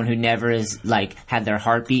 to someone who never has, like, had their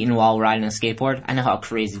heart beaten while riding a skateboard. I know how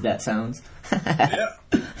crazy that sounds. yeah.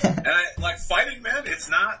 And like, fighting, man, it's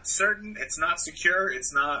not certain, it's not secure,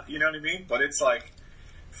 it's not, you know what I mean? But it's like,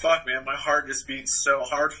 fuck, man, my heart just beats so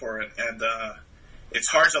hard for it. And, it's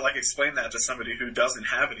hard to, like, explain that to somebody who doesn't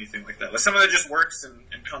have anything like that. Like, someone that just works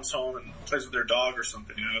and comes home and plays with their dog or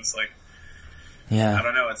something, you know? It's like, Yeah. I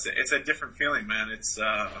don't know. It's a different feeling, man. It's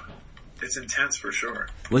intense for sure.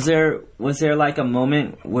 Was there like a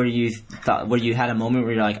moment where you had a moment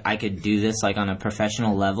where you're like, I could do this like on a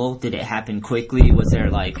professional level? Did it happen quickly? Was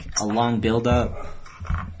there like a long build up?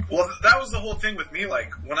 Well, that was the whole thing with me.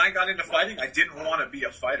 Like, when I got into fighting, I didn't want to be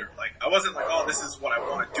a fighter. Like, I wasn't like, oh, this is what I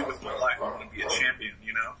want to do with my life. I want to be a champion,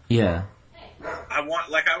 you know? Yeah.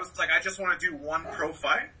 I just want to do one pro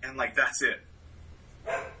fight, and, like, that's it.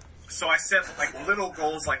 So I set, like, little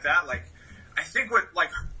goals like that. Like, I think what, like,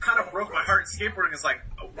 kind of broke my heart in skateboarding is, like,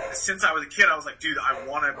 since I was a kid, I was like, dude, I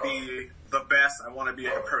want to be the best. I want to be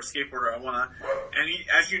a pro skateboarder.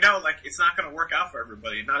 As you know, like, it's not going to work out for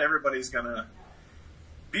everybody. Not everybody's going to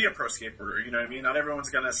be a pro skateboarder, you know what I mean? Not everyone's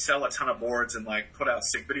going to sell a ton of boards and, like, put out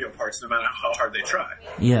sick video parts no matter how hard they try.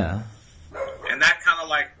 Yeah. And that kind of,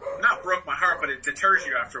 like, not broke my heart, but it deters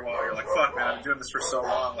you after a while. You're like, fuck, man, I've been doing this for so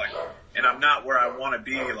long, like, and I'm not where I want to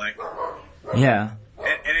be, like. Yeah.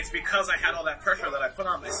 And it's because I had all that pressure that I put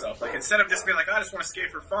on myself. Like, instead of just being like, I just want to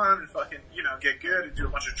skate for fun and fucking, you know, get good and do a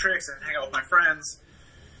bunch of tricks and hang out with my friends,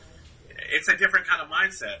 it's a different kind of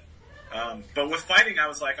mindset. But with fighting, I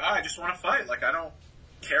was like, I just want to fight. Like, I don't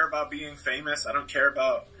care about being famous. I don't care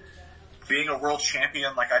about being a world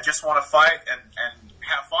champion. Like, I just want to fight and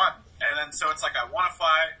have fun. And then, so it's like, I want to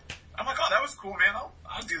fight. I'm like, oh, that was cool, man.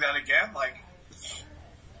 I'll do that again. Like,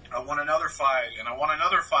 I want another fight, and I want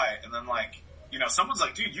another fight. And then, like, you know, someone's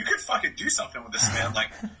like, dude, you could fucking do something with this, man.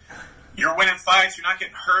 Like, you're winning fights. You're not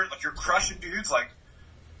getting hurt. Like, you're crushing dudes. Like,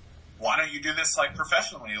 why don't you do this, like,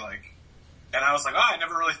 professionally? Like, and I was like, I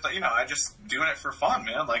never really thought, you know, I just doing it for fun,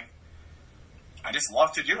 man. Like, I just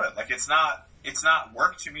love to do it. Like, it's not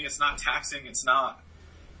work to me. It's not taxing. It's not,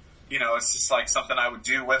 you know, it's just like something I would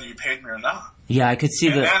do whether you paid me or not. Yeah, I could see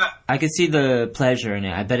the pleasure in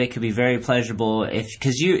it. I bet it could be very pleasurable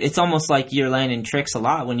because it's almost like you're landing tricks a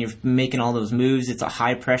lot when you're making all those moves. It's a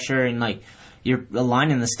high pressure and like you're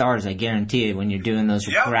aligning the stars. I guarantee it when you're doing those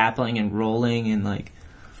grappling and rolling and like.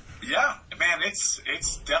 Yeah, man,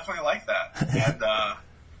 it's definitely like that.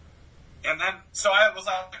 And then, so I was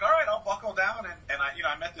like, all right, I'll buckle down. And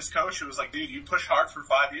I met this coach who was like, dude, you push hard for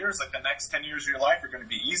 5 years. Like, the next 10 years of your life are going to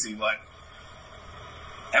be easy. Like,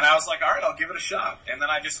 and I was like, all right, I'll give it a shot. And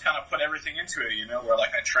then I just kind of put everything into it, you know, where,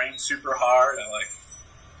 like, I trained super hard.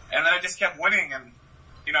 And then I just kept winning. And,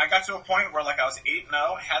 you know, I got to a point where, like, I was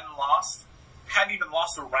 8-0, hadn't even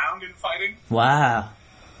lost a round in fighting. Wow.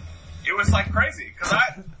 It was, like, crazy. Because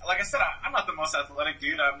like I said, I'm not the most athletic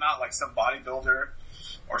dude. I'm not, like, some bodybuilder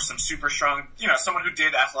or some super strong, you know, someone who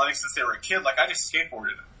did athletics since they were a kid. Like, I just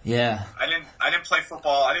skateboarded. Yeah. I didn't play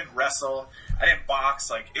football. I didn't wrestle. I didn't box.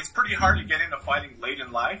 Like, it's pretty hard to get into fighting late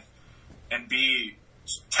in life and be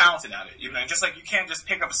talented at it. You know, just like you can't just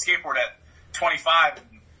pick up a skateboard at 25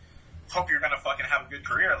 and hope you're going to fucking have a good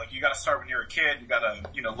career. Like, you got to start when you're a kid. You got to,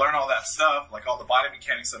 you know, learn all that stuff, like all the body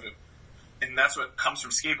mechanics of it. And that's what comes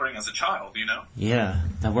from skateboarding as a child, you know? Yeah,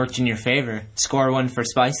 that worked in your favor. Score one for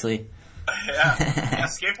Spicely. Yeah,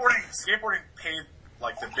 skateboarding paid,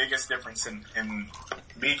 like, the biggest difference in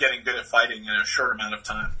me getting good at fighting in a short amount of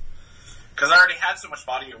time. Because I already had so much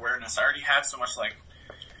body awareness. I already had so much, like,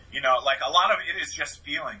 you know, like, a lot of it is just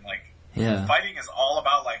feeling. Like, fighting is all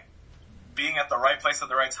about, like, being at the right place at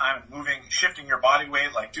the right time and moving, shifting your body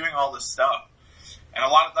weight, like, doing all this stuff. And a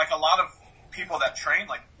lot of people that train,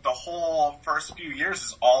 like, the whole first few years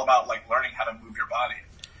is all about, like, learning how to move your body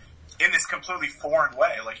in this completely foreign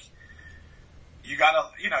way. Like, you gotta,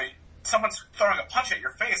 you know, someone's throwing a punch at your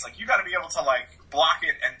face, like, you gotta be able to, like, block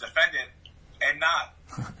it and defend it and not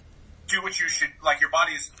do what you should, like, your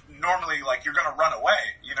body's normally, like, you're gonna run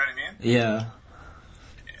away, you know what I mean? Yeah.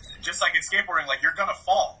 Just like in skateboarding, like, you're gonna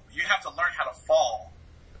fall. You have to learn how to fall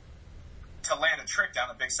to land a trick down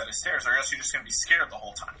a big set of stairs, or else you're just going to be scared the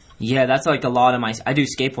whole time. Yeah, that's like a lot of I do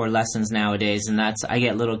skateboard lessons nowadays, and I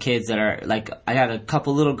get little kids that are like, I got a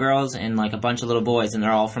couple little girls and like a bunch of little boys, and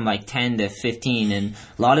they're all from like 10 to 15, and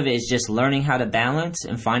a lot of it is just learning how to balance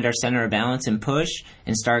and find our center of balance and push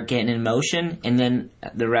and start getting in motion, and then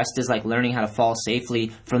the rest is like learning how to fall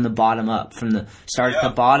safely from the bottom up, from the start at the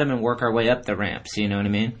bottom and work our way up the ramps, you know what I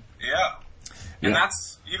mean? Yeah. And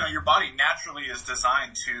that's, your body naturally is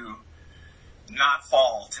designed to not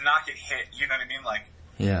fall, to not get hit, you know what I mean? Like,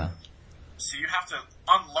 yeah. So you have to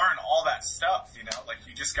unlearn all that stuff, like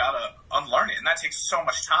you just gotta unlearn it, and that takes so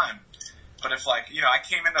much time. But if I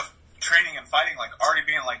came into training and fighting, like already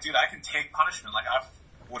being like, dude, I can take punishment, like I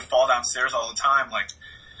would fall downstairs all the time, like,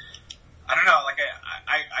 I don't know, like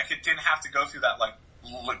I didn't have to go through that like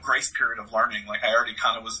grace period of learning, like I already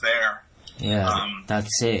kind of was there. Yeah,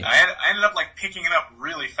 that's it. I ended up like picking it up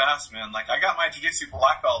really fast, man. Like I got my jiu-jitsu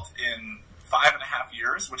black belt in 5.5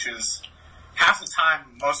 years, which is half the time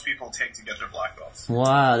most people take to get their black belts.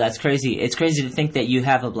 Wow, that's crazy. It's crazy to think that you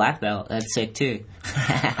have a black belt. That's sick too.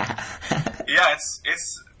 Yeah,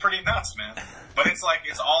 it's pretty nuts, man. But it's like,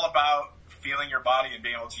 it's all about feeling your body and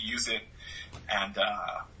being able to use it and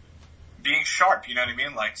being sharp, you know what I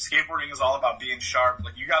mean? Like skateboarding is all about being sharp.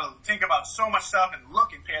 Like you gotta think about so much stuff and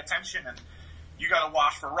look and pay attention, and you gotta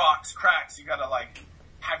watch for rocks, cracks, you gotta like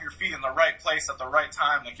have your feet in the right place at the right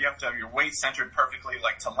time. Like you have to have your weight centered perfectly,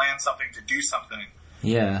 like to land something, to do something.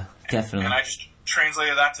 Yeah, definitely. And I just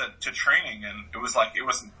translated that to training, and it was,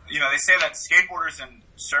 they say that skateboarders and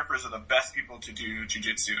surfers are the best people to do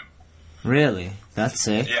jiu-jitsu. Really? That's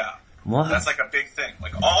sick. Yeah. What? That's like a big thing.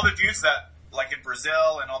 Like all the dudes that, like in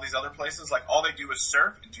Brazil and all these other places, like all they do is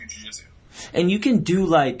surf and do jiu-jitsu. And you can do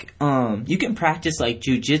like, you can practice like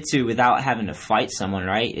jiu-jitsu without having to fight someone,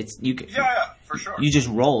 right? Yeah, for sure. You just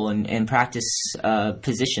roll and practice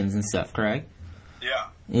positions and stuff, correct? Yeah.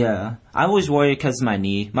 Yeah. I was worried because of my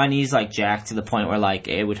knee. My knee's like jacked to the point where like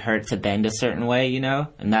it would hurt to bend a certain way,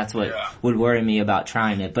 and that's what would worry me about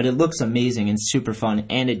trying it. But it looks amazing and super fun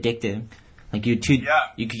and addictive. Like you could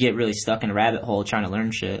get really stuck in a rabbit hole trying to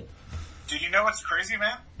learn shit. Dude, you know what's crazy,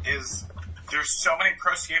 man? Is there's so many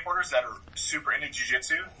pro skateboarders that are super into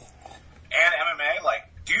jiu-jitsu and MMA. Like,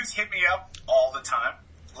 dudes hit me up all the time.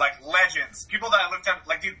 Like, legends. People that I looked at,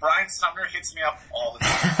 like, dude, Brian Sumner hits me up all the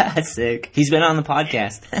time. That's sick. He's been on the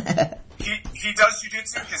podcast. He does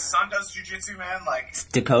jiu-jitsu. His son does jiu-jitsu, man. Like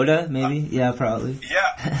Dakota, maybe? Yeah, probably.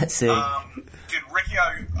 Yeah. Sick. Dude, Ricky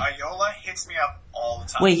Ayola hits me up all the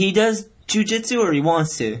time. Wait, he does jiu-jitsu or he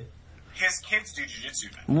wants to? His kids do jiu-jitsu,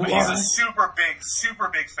 man. But he's a super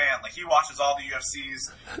big fan. Like, he watches all the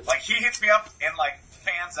UFCs. Like, he hits me up and, like,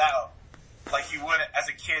 fans out like you would as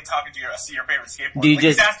a kid talking to your favorite skateboarder.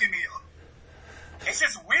 He's asking me... It's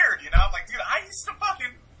just weird, I'm like, dude, I used to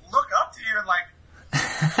fucking look up to you and, like,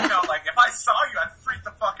 like, if I saw you, I'd freak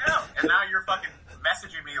the fuck out. And now you're fucking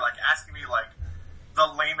messaging me, like, asking me, like, the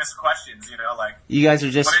lamest questions, like... You guys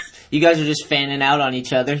are just fanning out on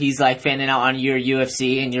each other. He's like fanning out on your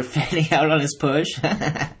UFC and you're fanning out on his push.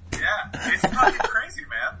 Yeah, it's fucking crazy,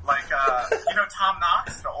 man. Like, Tom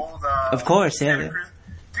Knox, the old... of course, yeah.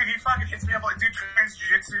 Dude, he fucking hits me up like, dude, trains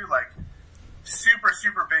jiu-jitsu, like,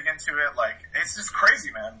 super big into it. Like, it's just crazy,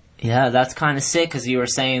 man. Yeah, that's kind of sick, because you were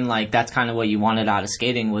saying, like, that's kind of what you wanted out of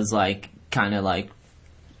skating was, like, kind of, like,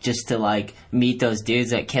 just to, like, meet those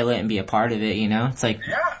dudes that kill it and be a part of it, It's like,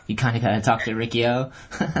 you kind of got to talk to Ricky O.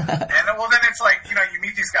 And, well, then it's like, you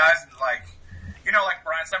meet these guys and, like, like,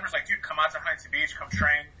 Brian Summers, like, dude, come out to Huntington Beach, come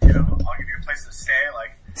train, I'll give you a place to stay.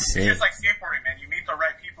 Like, sick. It's just like skateboarding, man. You meet the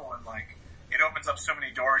right people and, like, it opens up so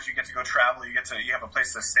many doors. You get to go travel. You have a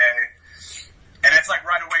place to stay. And it's like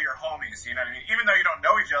right away you're homies, you know what I mean? Even though you don't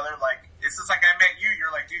know each other, like, it's just like I met you.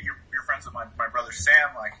 You're like, dude, you're friends with my brother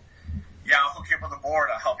Sam. Like, yeah, I'll hook you up with a board.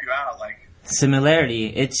 I'll help you out. Like, similarity.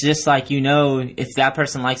 It's just like, if that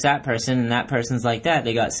person likes that person and that person's like that,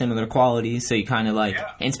 they got similar qualities. So you kind of like,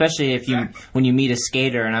 and especially when you meet a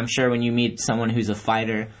skater, and I'm sure when you meet someone who's a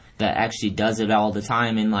fighter that actually does it all the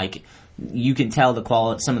time, and like, you can tell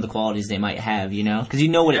some of the qualities they might have, because you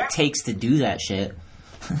know what it takes to do that shit.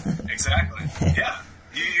 Exactly. Yeah.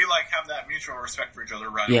 You like have that mutual respect for each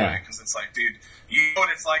other right away, because it's like, dude, you know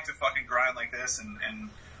what it's like to fucking grind like this and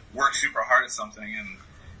work super hard at something, and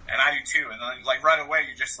I do too. And then, like, right away,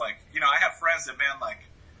 you just like, I have friends that, man, like,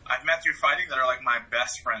 I've met through fighting that are like my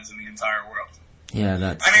best friends in the entire world. Yeah,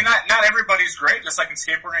 I mean, not everybody's great. Just like in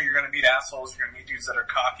skateboarding, you're gonna meet assholes. You're gonna meet dudes that are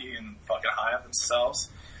cocky and fucking high on themselves.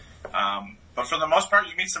 But for the most part,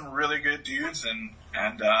 you meet some really good dudes, and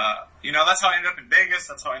that's how I ended up in Vegas.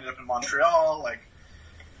 That's how I ended up in Montreal. Like,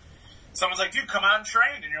 someone's like, dude, come out and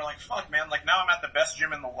train. And you're like, fuck, man. Like, now I'm at the best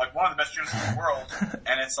gym like, one of the best gyms in the world.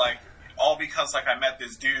 And it's like, all because, like, I met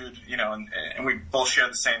this dude, you know, and we both share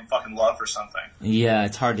the same fucking love for something. Yeah,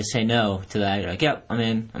 it's hard to say no to that. You're like, yep, I'm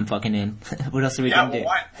in. I'm fucking in. What else are we gonna do?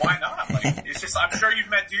 Why not? Like, it's just, I'm sure you've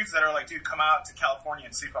met dudes that are like, dude, come out to California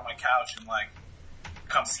and sleep on my couch and, like,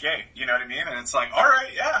 come skate. You know what I mean? And it's like, all right,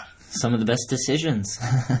 yeah. Some of the best decisions.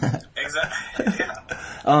 Exactly.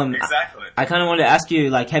 Yeah. Exactly. I kind of wanted to ask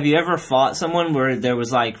you, like, have you ever fought someone where there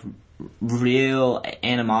was, like, real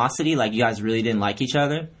animosity? Like, you guys really didn't like each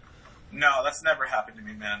other? No, that's never happened to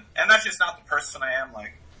me, man. And that's just not the person I am.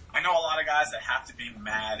 Like, I know a lot of guys that have to be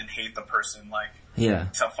mad and hate the person, like,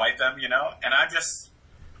 to fight them, you know? And I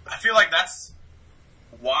feel like that's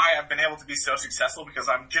why I've been able to be so successful, because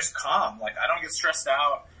I'm just calm. Like, I don't get stressed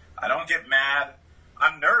out. I don't get mad.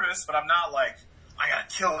 I'm nervous, but I'm not like, I gotta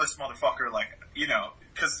kill this motherfucker, like, you know?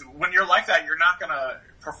 Because when you're like that, you're not gonna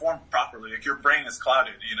perform properly. Like, your brain is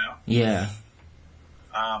clouded, you know? Yeah.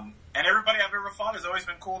 And everybody I've ever fought has always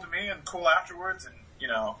been cool to me and cool afterwards. And, you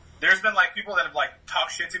know, there's been, like, people that have, like,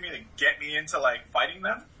 talked shit to me to get me into, like, fighting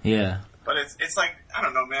them. Yeah. But it's like, I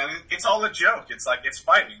don't know, man. It's all a joke. It's like, it's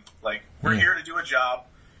fighting. Like, we're here to do a job.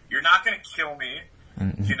 You're not going to kill me.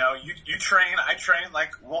 Mm-hmm. You know, you train, I train.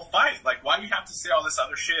 Like, we'll fight. Like, why do you have to say all this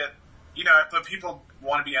other shit? You know, if the people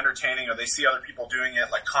want to be entertaining or they see other people doing it,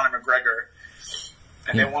 like Conor McGregor,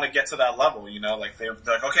 and they want to get to that level, you know? Like, they're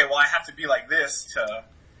like, okay, well, I have to be like this to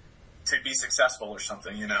be successful or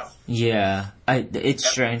something, you know? Yeah. It's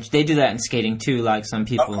strange. They do that in skating too, like some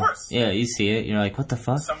people. Of course. Yeah, you see it. You're like, what the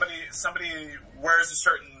fuck? Somebody wears a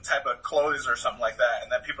certain type of clothes or something like that,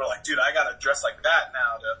 and then people are like, dude, I gotta dress like that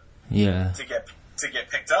now to get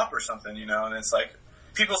picked up or something, you know? And it's like,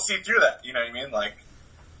 people see through that, you know what I mean? Like,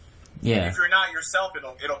 if you're not yourself,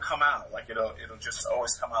 it'll come out. Like, it'll just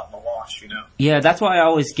always come out in the wash, you know? Yeah, that's why I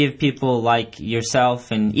always give people like yourself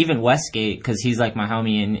and even Westgate, because he's like my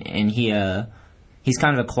homie, and he's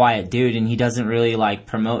kind of a quiet dude, and he doesn't really like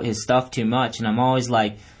promote his stuff too much, and I'm always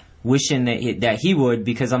like wishing that he would,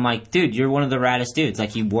 because I'm like, dude, you're one of the raddest dudes. Like,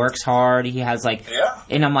 he works hard, he has like,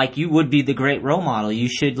 and I'm like, you would be the great role model. You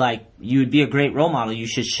would be a great role model. You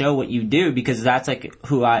should show what you do, because that's like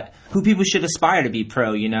who people should aspire to be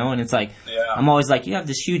pro, you know? And it's like, I'm always like, you have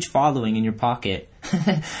this huge following in your pocket.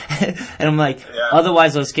 And I'm like,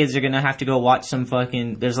 otherwise those kids are gonna have to go watch some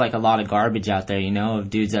fucking, there's like a lot of garbage out there, you know, of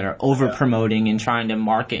dudes that are over promoting and trying to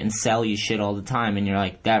market and sell you shit all the time, and you're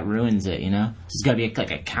like, that ruins it, you know? There's gotta be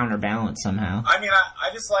like a counterbalance somehow. I mean,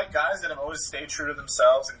 I just like guys that have always stayed true to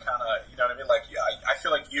themselves and kind of, you know what I mean? Like, I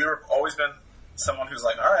feel like you've always been someone who's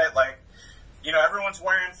like, all right, like, you know, everyone's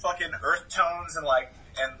wearing fucking earth tones and like,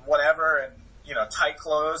 and whatever, and, you know, tight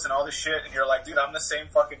clothes and all this shit, and you're like, dude, I'm the same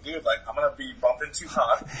fucking dude. Like, I'm gonna be bumping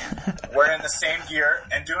Tupac, wearing the same gear,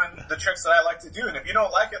 and doing the tricks that I like to do. And if you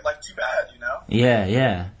don't like it, like, too bad, you know?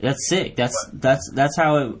 Yeah. That's sick. That's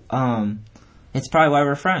how it, it's probably why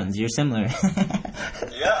we're friends. You're similar.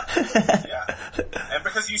 Yeah. And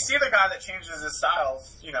because you see the guy that changes his style,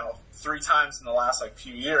 you know, 3 times in the last, like,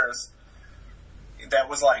 few years, that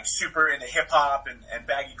was, like, super into hip-hop and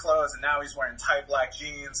baggy clothes, and now he's wearing tight black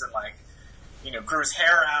jeans and, like, you know, grew his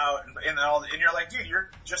hair out and all, and you're like, dude,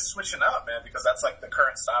 you're just switching up, man, because that's like the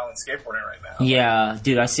current style in skateboarding right now. Yeah,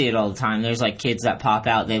 dude, I see it all the time. There's like kids that pop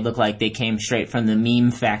out, they look like they came straight from the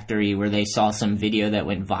meme factory where they saw some video that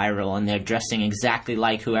went viral, and they're dressing exactly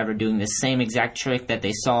like whoever doing the same exact trick that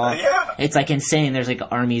they saw. Yeah. It's like insane. There's like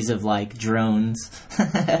armies of like drones.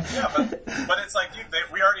 Yeah, but it's like, dude,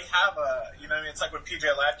 we already have you know what I mean? It's like when PJ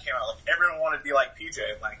Ladd came out, like everyone wanted to be like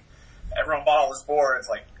PJ, like everyone bought all his boards,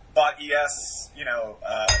 like bought ES, you know,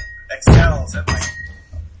 XLs, and like,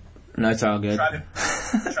 no, it's all good. Try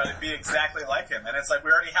to be exactly like him, and it's like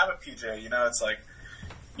we already have a PJ, you know. It's like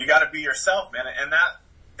you got to be yourself, man, and that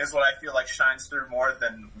is what I feel like shines through more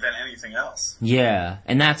than anything else. Yeah,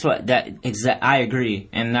 and that's what I agree,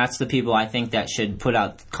 and that's the people I think that should put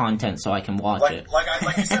out content so I can watch it.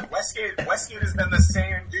 Like you said, Westgate has been the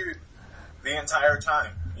same dude the entire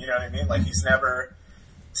time. You know what I mean? Like, he's never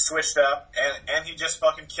switched up, and he just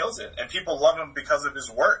fucking kills it. And people love him because of his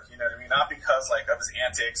work, you know what I mean? Not because, like, of his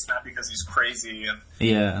antics, not because he's crazy and,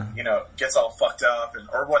 you know, gets all fucked up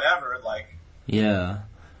or whatever, like. Yeah.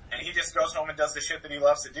 And he just goes home and does the shit that he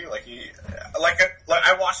loves to do. Like,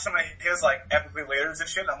 I watched some of his, like, epically laters and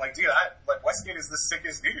shit, and I'm like, dude, Westgate is the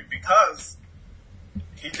sickest dude because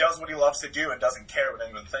he does what he loves to do and doesn't care what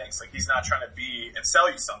anyone thinks. Like, he's not trying to be and sell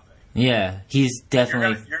you something. Yeah, he's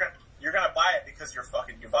definitely. You're gonna buy it because you're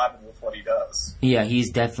vibing with what he does. Yeah,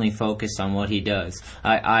 he's definitely focused on what he does.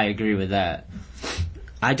 I agree with that.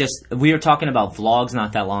 we were talking about vlogs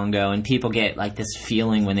not that long ago, and people get like this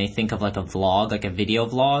feeling when they think of like a vlog, like a video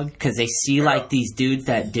vlog, because they see like these dudes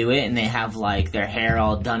that do it, and they have like their hair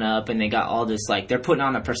all done up, and they got all this like they're putting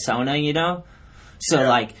on a persona, you know. So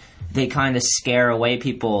like they kind of scare away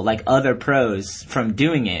people like other pros from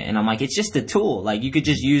doing it, and I'm like, it's just a tool. Like you could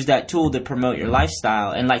just use that tool to promote your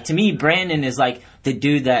lifestyle, and like to me, Brandon is like the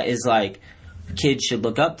dude that is like kids should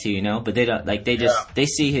look up to, you know, but they don't like they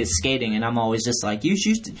see his skating, and I'm always just like you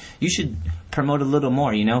should promote a little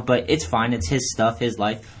more, you know. But it's fine, it's his stuff, his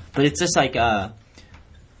life. But it's just like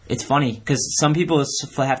it's funny because some people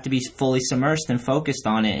have to be fully submersed and focused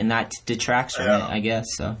on it, and that detracts from it, I guess.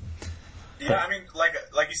 So I mean,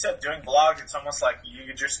 like you said, doing vlogs, it's almost like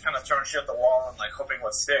you just kind of throwing shit at the wall and like hoping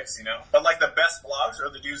what sticks, you know. But like the best vlogs are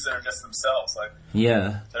the dudes that are just themselves, like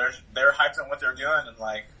they're hyped on what they're doing, and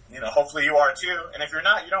like, you know, hopefully you are too. And if you're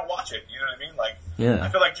not, you don't watch it. You know what I mean? Like, I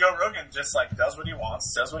feel like Joe Rogan just like does what he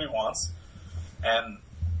wants, says what he wants, and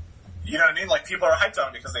you know what I mean? Like people are hyped on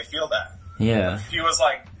him because they feel that. Yeah. If he was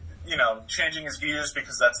like, you know, changing his views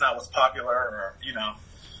because that's not what's popular, or you know,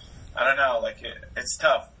 I don't know. Like it's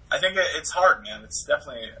tough. I think it's hard, man. It's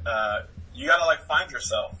definitely you gotta like find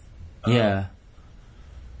yourself. And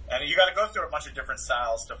you gotta go through a bunch of different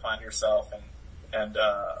styles to find yourself and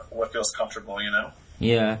what feels comfortable, you know.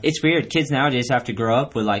 Yeah, it's weird. Kids nowadays have to grow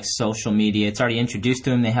up with like social media. It's already introduced to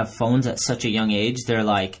them. They have phones at such a young age. They're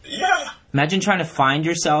like, imagine trying to find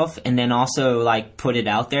yourself and then also like put it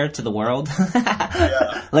out there to the world.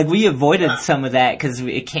 Like we avoided some of that because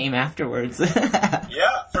it came afterwards.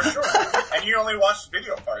 Yeah, for sure. And you only watched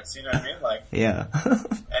video parts. You know what I mean? Like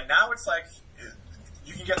and now it's like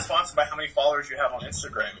you can get sponsored by how many followers you have on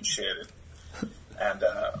Instagram and shit. And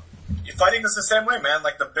fighting is the same way, man.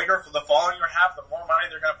 Like the bigger the following you have, the more money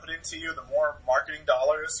they're gonna put into you, the more marketing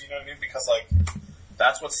dollars. You know what I mean? Because like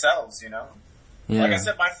that's what sells. You know. Yeah. Like I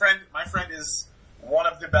said, my friend is one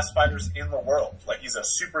of the best fighters in the world. Like he's a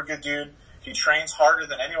super good dude. He trains harder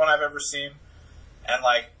than anyone I've ever seen, and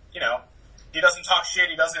like you know, he doesn't talk shit.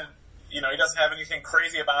 He doesn't have anything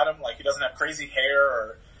crazy about him. Like he doesn't have crazy hair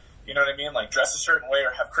or you know what I mean. Like dress a certain way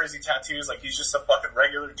or have crazy tattoos. Like he's just a fucking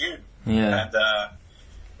regular dude. Yeah. And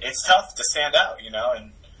it's tough to stand out, you know,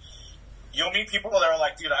 and you'll meet people that are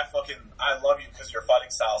like, dude, I love you because your fighting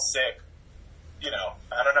style's sick. You know,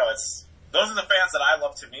 I don't know. Those are the fans that I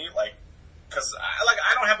love to meet, like, because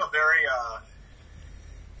I don't have a very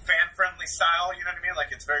fan-friendly style, you know what I mean? Like,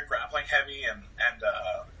 it's very grappling heavy and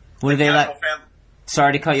what do they like?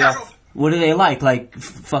 Sorry to cut you off. What do they like? Like,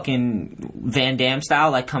 fucking Van Damme style?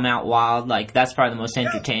 Like, come out wild? Like, that's probably the most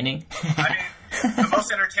entertaining? I mean, the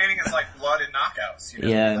most entertaining is like blood and knockouts. You know?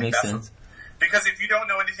 Yeah, it makes sense. Because if you don't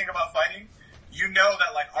know anything about fighting, you know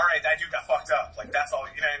that like, all right, that dude got fucked up. Like that's all.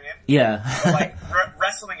 You know what I mean? Yeah. But, like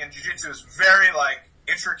wrestling and jiu-jitsu is very like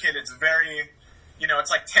intricate. It's very, you know, it's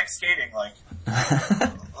like tech skating. Like,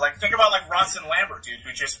 like think about like Ronson Lambert, dude,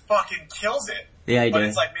 who just fucking kills it. Yeah, but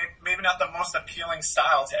it's like maybe not the most appealing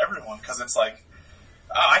style to everyone because it's like.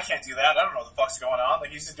 Oh, I can't do that. I don't know what the fuck's going on. Like,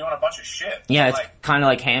 he's just doing a bunch of shit. Yeah, it's like, kind of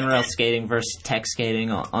like handrail skating versus tech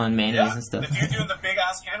skating on manuals and stuff. If you're doing the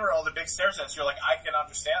big-ass handrail, the big stair sets, you're like, I can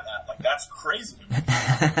understand that. Like, that's crazy.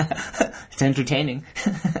 It's entertaining.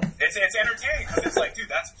 It's entertaining because it's like, dude,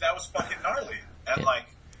 that was fucking gnarly. And, like,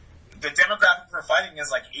 the demographic for fighting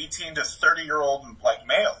is, like, 18 to 30-year-old, like,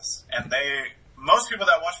 males. And most people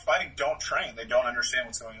that watch fighting don't train. They don't understand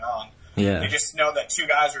what's going on. Yeah. They just know that two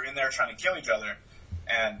guys are in there trying to kill each other.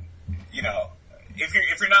 And, you know, if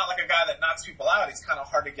you're not like a guy that knocks people out, it's kind of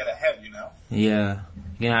hard to get ahead, you know? Yeah.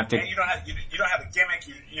 You're gonna have to... And you don't have a gimmick,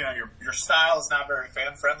 you know, your style is not very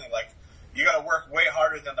fan-friendly. Like, you gotta work way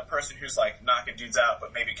harder than the person who's, like, knocking dudes out,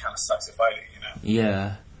 but maybe kind of sucks at fighting, you know?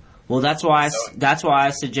 Yeah. Well, that's why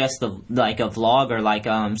I suggest like a vlog or like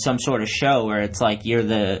some sort of show where it's like you're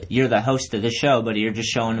the host of the show, but you're just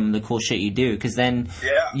showing them the cool shit you do. Because then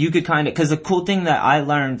you could kind of, because the cool thing that I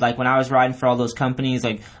learned, like when I was riding for all those companies,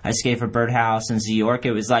 like I skate for Birdhouse and Z York,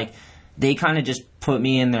 it was like they kind of just put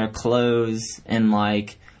me in their clothes and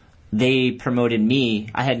like they promoted me.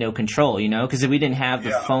 I had no control, you know, because we didn't have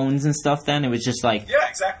the phones and stuff then. It was just like... Yeah,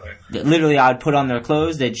 exactly. Literally, I'd put on their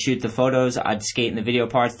clothes, they'd shoot the photos, I'd skate in the video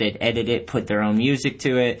parts, they'd edit it, put their own music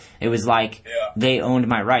to it. It was like they owned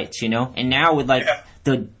my rights, you know? And now with like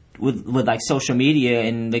with like social media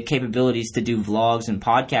and the capabilities to do vlogs and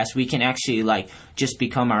podcasts, we can actually like just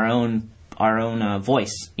become our own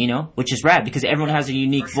voice, you know? Which is rad because everyone has a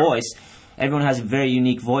unique voice. everyone has a very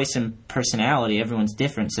unique voice and personality. Everyone's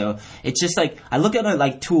different. So it's just like, I look at it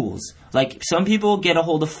like tools. Like, some people get a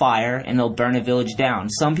hold of fire and they'll burn a village down.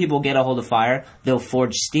 Some people get a hold of fire, they'll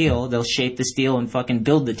forge steel, they'll shape the steel and fucking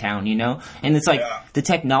build the town, you know? And it's like, the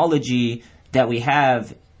technology that we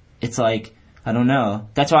have, it's like, I don't know.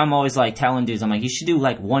 That's why I'm always like telling dudes, I'm like, you should do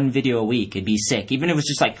like one video a week. It'd be sick. Even if it was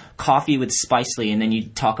just like coffee with Spicely and then you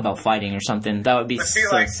talk about fighting or something. That would be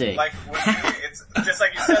so sick. Like, with me, it's just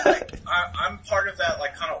like you said, like, I'm part of that,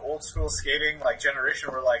 like, kind of old school skating, like,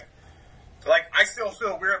 generation where, like, I still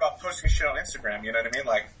feel weird about posting shit on Instagram, you know what I mean?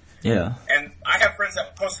 Like, yeah. And I have friends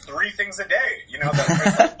that post 3 things a day, you know, that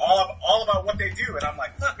post like, all about what they do. And I'm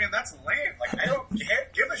like, look, man, that's lame. Like, I don't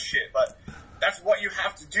give a shit, but that's what you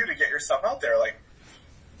have to do to get yourself out there. Like,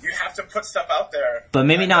 you have to put stuff out there. But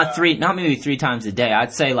maybe not maybe 3 times a day.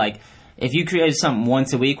 I'd say, like, if you created something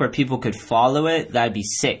once a week where people could follow it, that'd be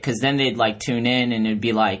sick. Because then they'd, like, tune in and it'd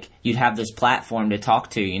be like, you'd have this platform to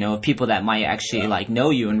talk to, you know, of people that might actually, like,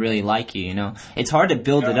 know you and really like you, you know. It's hard to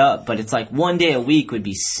build it up, but it's like one day a week would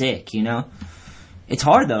be sick, you know. It's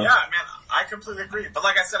hard, though. Yeah, man, I completely agree. But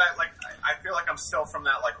like I said, I feel like I'm still from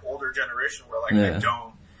that, like, older generation where, like, I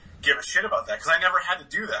don't give a shit about that. Because I never had to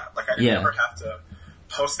do that. Like, I didn't ever have to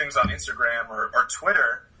post things on Instagram or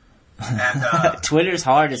Twitter. And Twitter's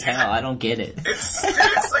hard as hell. I don't get it. It's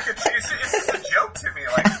like it's just a joke to me,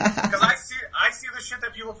 like, because I see the shit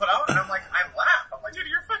that people put out, and I'm like, I laugh. I'm like, dude,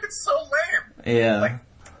 you're fucking so lame. Yeah. Like,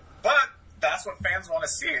 but that's what fans want to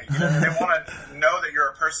see. You know, they want to know that you're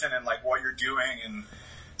a person and like what you're doing, and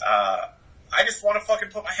I just want to fucking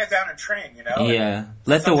put my head down and train. You know. Yeah. And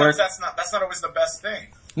let the work. That's not always the best thing.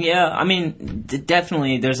 Yeah, I mean,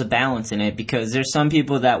 definitely there's a balance in it, because there's some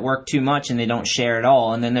people that work too much and they don't share it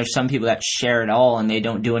all, and then there's some people that share it all and they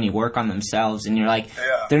don't do any work on themselves, and you're like,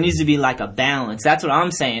 there needs to be like a balance. That's what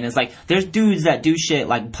I'm saying. It's like, there's dudes that do shit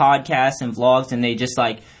like podcasts and vlogs, and they just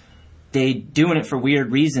like, they doing it for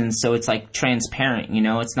weird reasons, so it's like transparent, you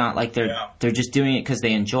know? It's not like they're just doing it because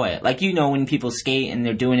they enjoy it. Like, you know, when people skate and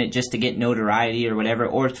they're doing it just to get notoriety or whatever,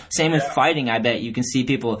 or same with fighting, I bet you can see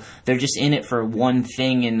people, they're just in it for one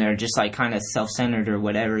thing and they're just like kind of self-centered or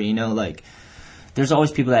whatever, you know? Like, there's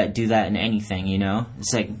always people that do that in anything, you know?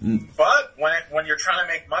 It's like... But when you're trying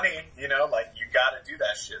to make money, you know, like, you gotta do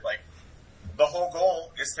that shit. Like, the whole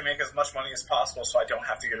goal is to make as much money as possible so I don't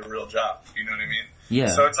have to get a real job. You know what I mean? Yeah.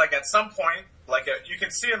 So it's like, at some point, like, you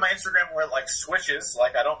can see in my Instagram where it, like, switches.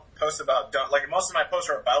 Like, I don't post about... Like, most of my posts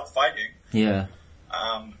are about fighting. Yeah.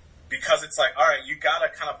 Because it's like, all right, you gotta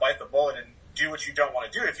kind of bite the bullet and do what you don't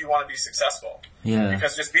want to do if you want to be successful. Yeah.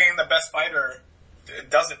 Because just being the best fighter, it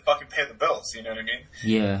doesn't fucking pay the bills. You know what I mean?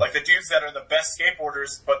 Yeah. Like, the dudes that are the best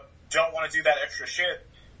skateboarders but don't want to do that extra shit,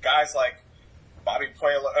 guys like Bobby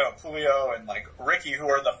Pulio and, like, Ricky, who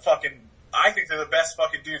are the fucking... I think they're the best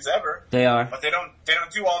fucking dudes ever. They are. But they don't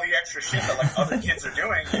do all the extra shit that, like, other kids are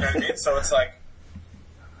doing, you know what I mean? So it's like,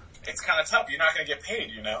 it's kind of tough. You're not going to get paid,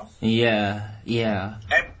 you know? Yeah, yeah.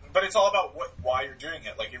 But it's all about why you're doing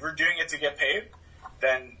it. Like, if you're doing it to get paid,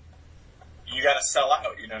 then you got to sell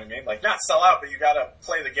out, you know what I mean? Like, not sell out, but you got to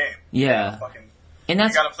play the game. Yeah. You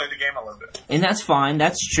got to play the game a little bit. And that's fine.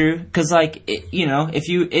 That's true. Because, like, you know,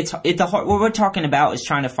 what we're talking about is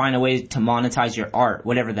trying to find a way to monetize your art,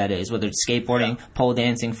 whatever that is, whether it's skateboarding, pole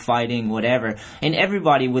dancing, fighting, whatever. And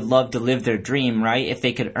everybody would love to live their dream, right? If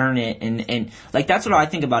they could earn it. And like, that's what I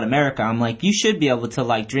think about America. I'm like, you should be able to,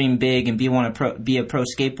 like, dream big and be a pro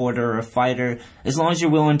skateboarder or a fighter, as long as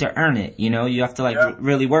you're willing to earn it, you know? You have to, like,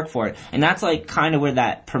 really work for it. And that's, like, kind of where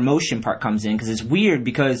that promotion part comes in, because it's weird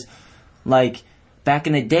because, like... Back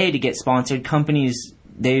in the day, to get sponsored, companies,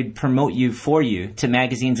 they'd promote you for you to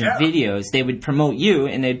magazines and videos. They would promote you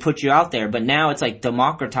and they'd put you out there. But now it's like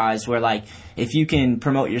democratized, where like, if you can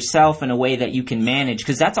promote yourself in a way that you can manage,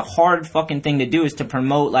 because that's a hard fucking thing to do, is to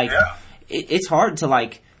promote, like, it's hard to,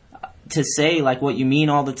 like, to say, like, what you mean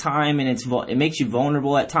all the time, and it makes you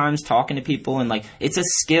vulnerable at times talking to people, and, like, it's a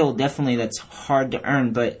skill definitely that's hard to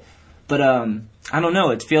earn, but I don't know.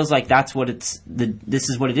 It feels like that's what this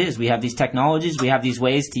is what it is. We have these technologies. We have these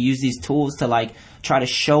ways to use these tools to, like, try to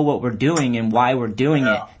show what we're doing and why we're doing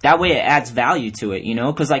it. That way it adds value to it, you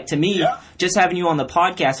know? Because, like, to me, just having you on the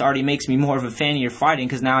podcast already makes me more of a fan of your fighting,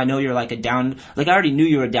 because now I know you're, like, I already knew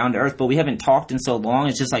you were down to earth, but we haven't talked in so long.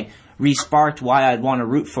 It's just, like, re-sparked why I'd want to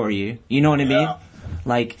root for you. You know what I mean?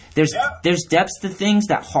 Like, there's depths to things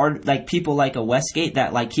that like, people like a Westgate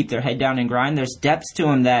that, like, keep their head down and grind. There's depths to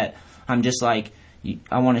them that I'm just like,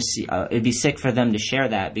 I want to see. It'd be sick for them to share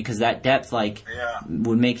that, because that depth, like,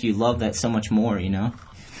 would make you love that so much more, you know?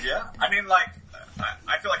 Yeah, I mean, like,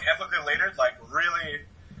 I feel like Ethically Later, like, really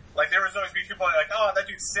like there was always be people like, oh, that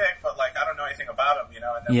dude's sick, but like I don't know anything about him, you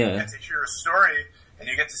know. And then when you get to hear a story and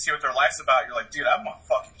you get to see what their life's about, you're like, dude, I'm a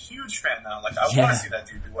fucking huge fan now. Like I want to see that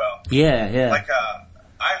dude do well. Yeah. Like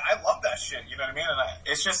I love that shit. You know what I mean? And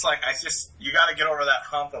it's just like you got to get over that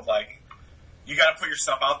hump of like you got to put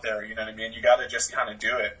yourself out there. You know what I mean? You got to just kind of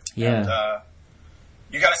do it. Yeah. And,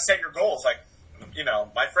 you got to set your goals. Like, you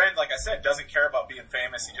know, my friend, like I said, doesn't care about being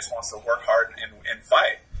famous. He just wants to work hard and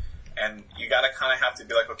fight. And you got to kind of have to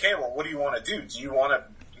be like, okay, well, what do you want to do? Do you want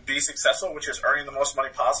to be successful, which is earning the most money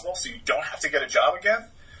possible, so you don't have to get a job again?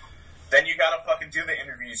 Then you got to fucking do the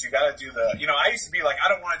interviews. You got to do the, you know, I used to be like, I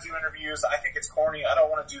don't want to do interviews. I think it's corny. I don't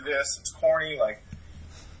want to do this. It's corny. Like,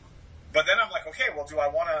 but then I'm like, okay, well, do I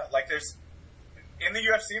want to, like, in the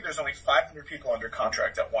UFC, there's only 500 people under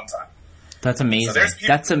contract at one time. That's amazing. So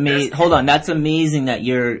that's amazing. Hold on, that's amazing that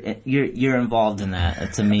you're involved in that.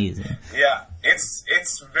 That's amazing. Yeah, it's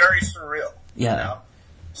very surreal. Yeah. You know?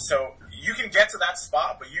 So you can get to that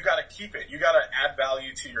spot, but you got to keep it. You got to add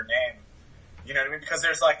value to your name. You know what I mean? Because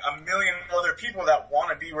there's like a million other people that want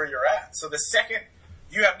to be where you're at. So the second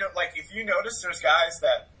you have if you notice, there's guys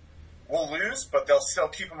that will lose, but they'll still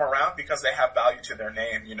keep them around because they have value to their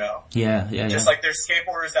name. You know? Yeah. Just like there's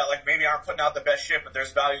skateboarders that like maybe aren't putting out the best shit, but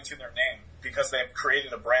there's value to their name because they've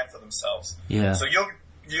created a brand for themselves. Yeah. So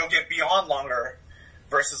you'll get beyond longer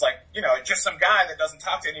versus like, you know, just some guy that doesn't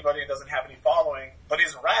talk to anybody and doesn't have any following, but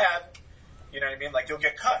is rad. You know what I mean? Like you'll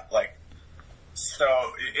get cut. Like, so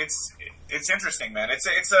it's interesting, man. I've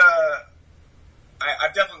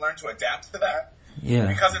definitely learned to adapt to that. Yeah.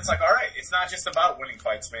 Because it's like, all right, it's not just about winning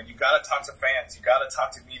fights, man. You gotta talk to fans. You gotta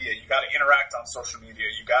talk to media. You gotta interact on social media.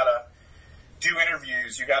 You gotta do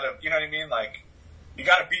interviews. You gotta, you know what I mean? Like, you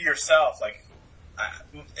gotta be yourself. Like,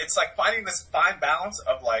 it's like finding this fine balance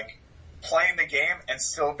of like playing the game and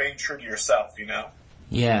still being true to yourself, you know?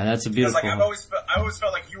 Yeah, that's a beautiful. Because like I always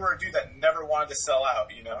felt like you were a dude that never wanted to sell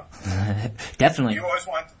out, you know? Definitely. You always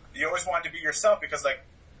wanted to be yourself because like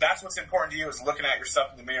that's what's important to you is looking at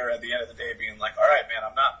yourself in the mirror at the end of the day, being like, all right, man,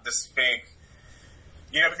 I'm not this fake,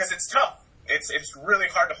 you know? Because it's tough. It's really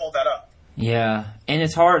hard to hold that up. Yeah, and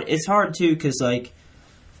it's hard. It's hard too because like,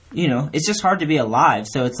 you know, it's just hard to be alive.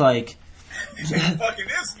 So it's like. It fucking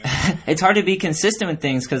is, man. It's hard to be consistent with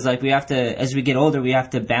things because, like, we have to, as we get older, we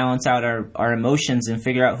have to balance out our emotions and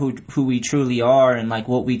figure out who we truly are and, like,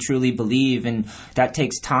 what we truly believe, and that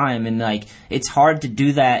takes time, and, like, it's hard to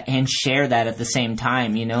do that and share that at the same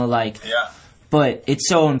time, you know, like, yeah. But it's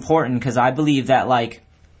so important because I believe that, like,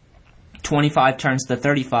 25 turns to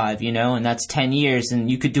 35, you know, and that's 10 years, and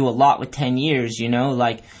you could do a lot with 10 years, you know,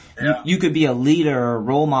 like, yeah. you could be a leader or a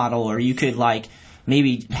role model, or you could, like,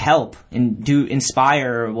 maybe help and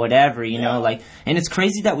inspire or whatever, you know, like, and it's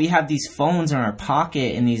crazy that we have these phones in our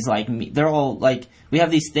pocket and these, like, they're all, like, we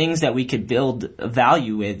have these things that we could build a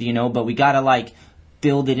value with, you know, but we gotta, like,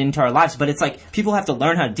 build it into our lives. But it's like, people have to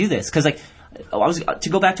learn how to do this. Cause, like, to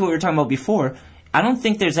go back to what we were talking about before, I don't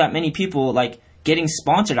think there's that many people, like, getting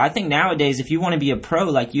sponsored. I think nowadays, if you want to be a pro,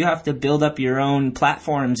 like, you have to build up your own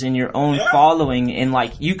platforms and your own following, and,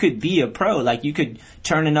 like, you could be a pro. Like, you could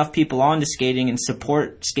turn enough people on to skating and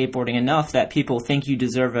support skateboarding enough that people think you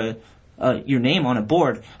deserve your name on a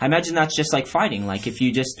board. I imagine that's just like fighting. Like, if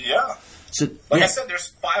you just... Yeah. So, I said, there's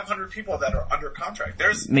 500 people that are under contract.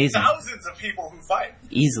 There's amazing. Thousands of people who fight.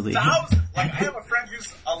 Easily. Thousands. Like, I have a friend who's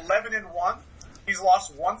 11-1. He's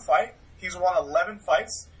lost one fight. He's won 11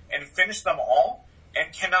 fights and finished them all,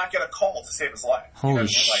 and cannot get a call to save his life. Holy you know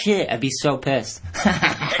shit! I'd be so pissed.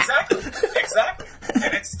 Exactly.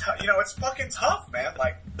 And it's you know, it's fucking tough, man.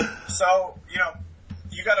 Like, so you know,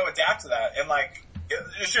 you got to adapt to that, and like,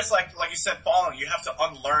 it's just like you said, following. You have to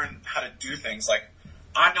unlearn how to do things. Like,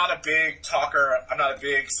 I'm not a big talker. I'm not a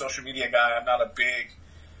big social media guy. I'm not a big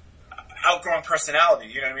outgoing personality.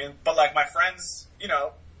 You know what I mean? But like, my friends, you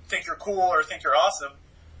know, think you're cool or think you're awesome,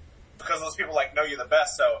 because those people, like, know you the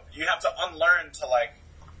best. So you have to unlearn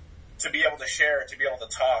to be able to share, to be able to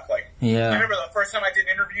talk. Like, yeah. I remember the first time I did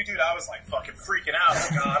an interview, dude, I was like fucking freaking out.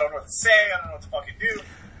 Like, oh, I don't know what to say. I don't know what to fucking do.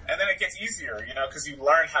 And then it gets easier, you know, because you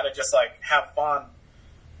learn how to just like have fun.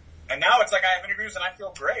 And now it's like I have interviews and I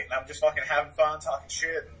feel great, and I'm just fucking having fun, talking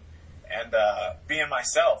shit, and being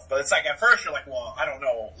myself. But it's like at first you're like, well, I don't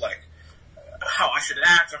know, like, how I should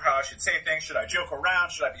act or how I should say things. Should I joke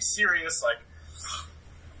around? Should I be serious? Like,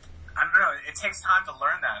 I don't know. It takes time to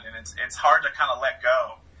learn that, and it's hard to kind of let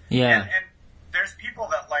go. Yeah. And there's people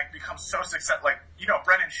that like become so successful. Like, you know,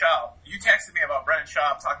 Brennan Schaub. You texted me about Brennan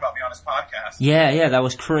Schaub talking about me on his podcast. Yeah, that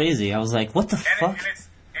was crazy. I was like, what the fuck?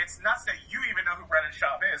 And it's nuts that you even know who Brennan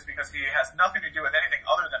Schaub is, because he has nothing to do with anything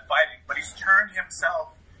other than fighting. But he's turned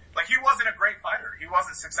himself like, he wasn't a great fighter. He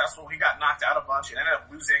wasn't successful. He got knocked out a bunch and ended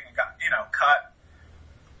up losing and got, cut.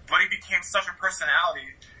 But he became such a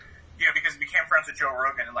personality, because he became friends with Joe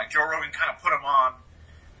Rogan, and, like, Joe Rogan kind of put him on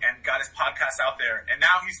and got his podcast out there. And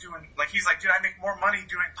now he's doing, like, he's like, dude, I make more money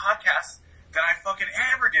doing podcasts than I fucking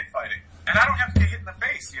ever did fighting. And I don't have to get hit in the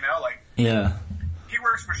face, like. Yeah. He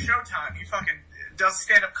works for Showtime. He fucking does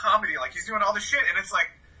stand-up comedy. Like, he's doing all this shit, and it's, like,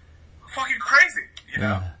 fucking crazy,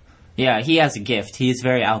 Yeah, he has a gift. He's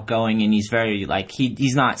very outgoing, and he's very, like,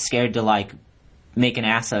 he's not scared to, like, make an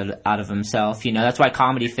ass out of himself, That's why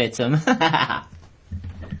comedy fits him. But,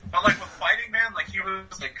 like, with fighting, man, like, he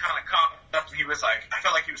was, like, kind of caught up, and he was, like, I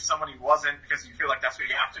felt like he was someone he wasn't, because you feel like that's what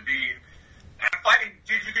you have to be. And fighting,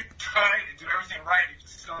 dude, you could try and do everything right, and you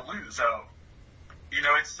still lose, so,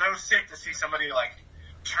 it's so sick to see somebody, like,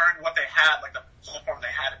 turn what they had, like, the platform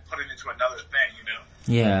they had, and put it into another thing,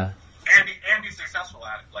 Yeah. And be successful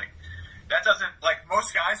at it, like, that doesn't, like,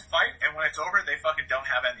 most guys fight, and when it's over, they fucking don't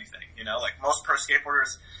have anything, like, most pro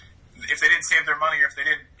skateboarders, if they didn't save their money, or if they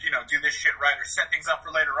didn't, do this shit right, or set things up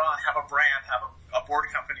for later on, have a brand, have a board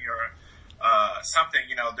company, or, something,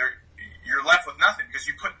 you're left with nothing, because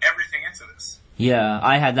you put everything into this. Yeah,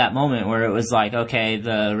 I had that moment where it was like, okay,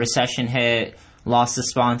 the recession hit, lost the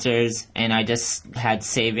sponsors, and I just had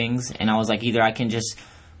savings, and I was like, either I can just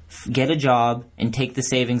get a job and take the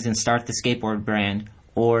savings and start the skateboard brand,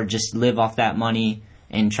 or just live off that money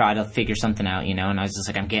and try to figure something out, and I was just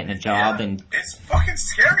like, I'm getting a job, and it's fucking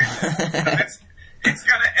scary. it's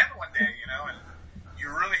gonna end one day, and you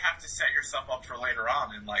really have to set yourself up for later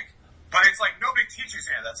on, and like, but it's like nobody teaches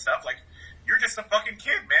you that stuff. Like, you're just a fucking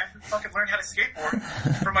kid, man, who fucking learned how to skateboard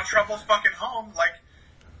from a troubled fucking home. Like,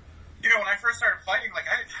 when I first started fighting, like,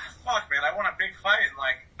 man, I want a big fight, and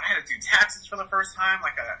like, I had to do taxes for the first time,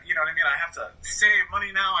 like, you know what I mean? I have to save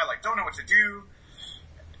money now. I like don't know what to do.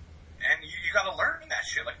 And you gotta learn that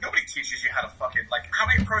shit. Like, nobody teaches you how to fucking, like, how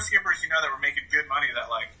many pro skateboarders that were making good money that,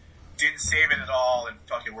 like, didn't save it at all and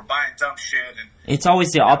fucking were buying dumb shit? And it's always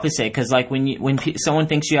the opposite, because, like, when someone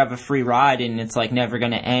thinks you have a free ride and it's, like, never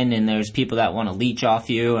gonna end, and there's people that want to leech off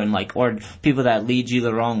you, and, like, or people that lead you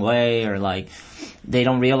the wrong way, or, like, they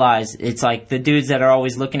don't realize, it's like the dudes that are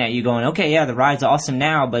always looking at you going, okay, yeah, the ride's awesome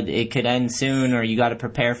now, but it could end soon, or you gotta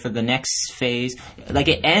prepare for the next phase. Like,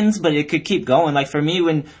 it ends, but it could keep going. Like, for me,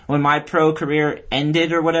 when my pro career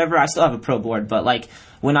ended or whatever, I still have a pro board, but, like,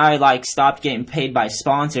 when I, like, stopped getting paid by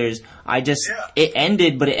sponsors, it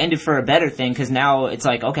ended, but it ended for a better thing, because now it's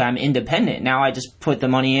like, okay, I'm independent. Now I just put the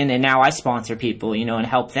money in, and now I sponsor people, and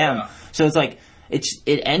help them. Yeah. So it's like,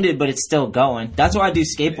 it ended, but it's still going. That's why I do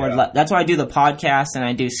skateboard. Yeah. That's why I do the podcast, and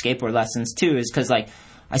I do skateboard lessons too. Is because, like,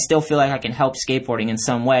 I still feel like I can help skateboarding in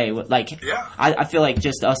some way. Like, yeah. I feel like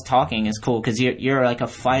just us talking is cool, because you're like a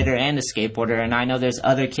fighter and a skateboarder, and I know there's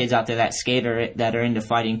other kids out there that are into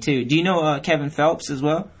fighting too. Do you know Kevin Phelps as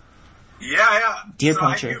well? Yeah. Deer so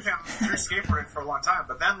Puncher. I knew him through skateboarding for a long time,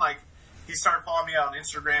 but then, like, he started following me out on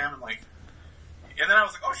Instagram, and, like, and then I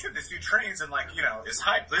was like, oh shit, this dude trains and, like, is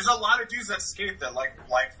hyped. There's a lot of dudes that skate that like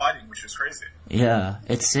fighting, which is crazy. Yeah,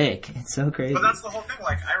 it's sick. It's so crazy. But that's the whole thing.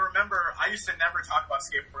 Like, I remember I used to never talk about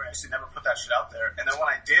skateboarding. I used to never put that shit out there. And then when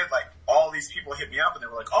I did, like, all these people hit me up and they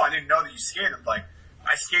were like, oh, I didn't know that you skated. Like,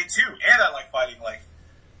 I skate too, and I like fighting. Like,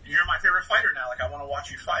 you're my favorite fighter now. Like, I want to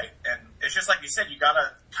watch you fight. And it's just like you said, you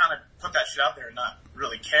gotta kind of put that shit out there and not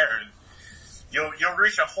really care. And you'll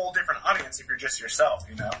reach a whole different audience if you're just yourself,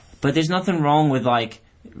 But there's nothing wrong with, like,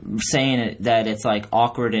 saying that it's, like,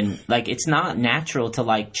 awkward, and, like, it's not natural to,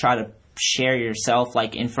 like, try to share yourself,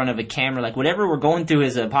 like, in front of a camera. Like, whatever we're going through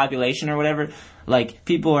as a population or whatever, like,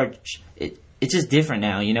 people are, it's just different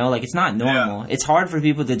now, Like, it's not normal. Yeah. It's hard for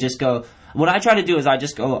people to just go, what I try to do is I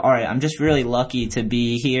just go, alright, I'm just really lucky to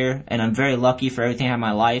be here, and I'm very lucky for everything in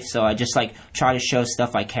my life, so I just, like, try to show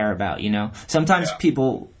stuff I care about, Sometimes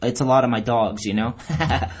people, it's a lot of my dogs,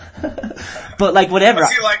 But, like, whatever.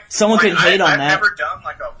 See, like, someone could hate on that. I've never done,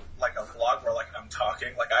 like a vlog where, like, I'm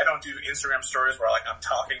talking. Like, I don't do Instagram stories where, like, I'm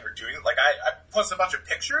talking or doing it. Like, I post a bunch of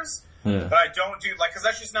pictures, but I don't do, like, because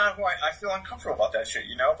that's just not who I feel uncomfortable about that shit,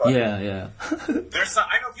 But yeah.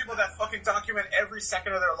 I know people that fucking document every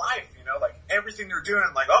second of their life, like, everything they're doing,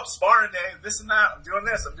 like, oh, sparring day, this and that, I'm doing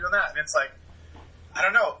this, I'm doing that, and it's like, I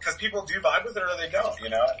don't know, because people do vibe with it or they don't,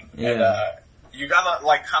 And, you gotta,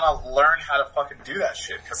 like, kind of learn how to fucking do that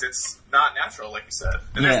shit, because it's not natural, like you said.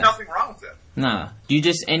 And there's nothing wrong with it. Nah. You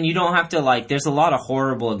don't have to, like, there's a lot of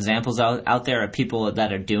horrible examples out there of people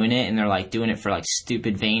that are doing it, and they're, like, doing it for, like,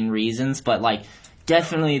 stupid, vain reasons, but, like,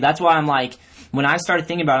 definitely. That's why I'm like, when I started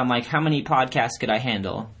thinking about it, I'm like, how many podcasts could I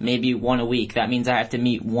handle? Maybe one a week. That means I have to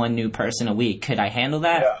meet one new person a week. Could I handle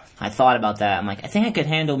that? Yeah. I thought about that. I'm like, I think I could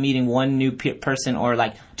handle meeting one new person, or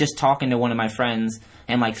like just talking to one of my friends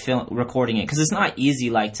and like recording it. Because it's not easy,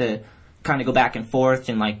 like, to kind of go back and forth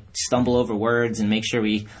and like stumble over words and make sure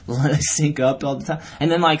we sync up all the time.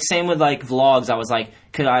 And then like same with like vlogs, I was like,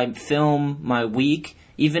 could I film my week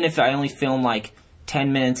even if I only film like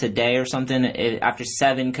 10 minutes a day or something? After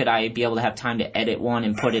 7, could I be able to have time to edit one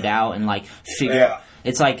and put it out and like figure out?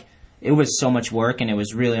 It's like, it was so much work and it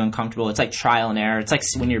was really uncomfortable. It's like trial and error. It's like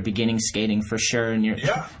when you're beginning skating for sure. And you're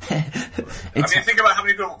think about how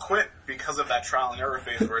many people quit because of that trial and error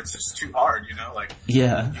phase where it's just too hard, you know? Like,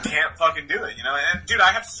 yeah, you can't fucking do it, you know? And dude,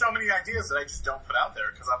 I have so many ideas that I just don't put out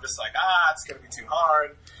there because I'm just like, it's gonna be too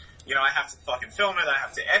hard. You know, I have to fucking film it, I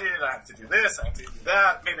have to edit it, I have to do this, I have to do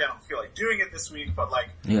that. Maybe I don't feel like doing it this week, but like,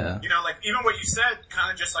 yeah, you know, like even what you said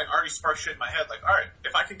kind of just like already sparked shit in my head. Like, all right,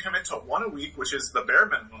 if I can commit to 1 a week, which is the bare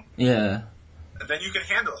minimum, yeah, then you can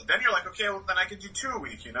handle it. Then you're like, okay, well then I can do 2 a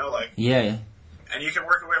week, you know, like, yeah. And you can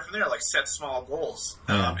work away from there, like set small goals.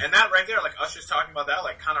 Yeah. And that right there, like us just talking about that,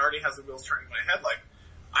 like kind of already has the wheels turning in my head. Like,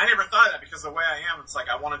 I never thought of that because the way I am, it's like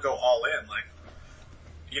I want to go all in. Like,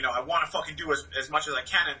 you know, I want to fucking do as much as I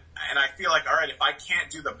can. And I feel like, all right, if I can't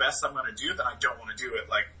do the best I'm going to do, then I don't want to do it.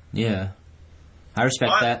 Like, yeah, I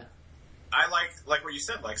respect that. I like what you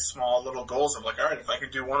said, like small little goals of like, all right, if I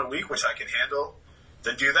can do 1 a week, which I can handle,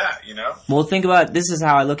 then do that, you know? Well, think about, this is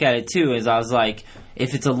how I look at it too, is I was like,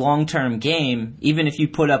 if it's a long-term game, even if you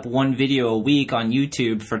put up 1 video a week on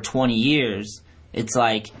YouTube for 20 years, it's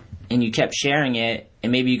like, and you kept sharing it,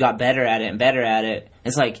 and maybe you got better at it and better at it,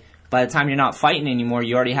 it's like, by the time you're not fighting anymore,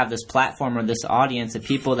 you already have this platform or this audience of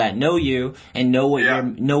people that know you and know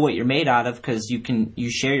what you're made out of, because you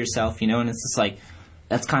share yourself, you know, and it's just like,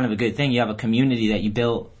 that's kind of a good thing. You have a community that you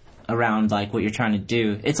built around like what you're trying to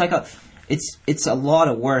do. It's like it's a lot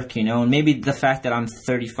of work, you know, and maybe the fact that I'm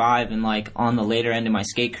 35 and like on the later end of my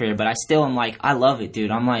skate career, but I still am like, I love it,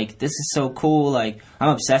 dude. I'm like, this is so cool. Like, I'm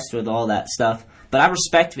obsessed with all that stuff, but I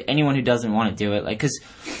respect anyone who doesn't want to do it, like, cause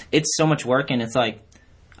it's so much work, and it's like,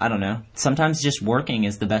 I don't know, sometimes just working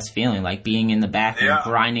is the best feeling, like being in the back and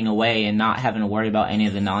grinding away and not having to worry about any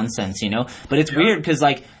of the nonsense, you know? But it's weird because,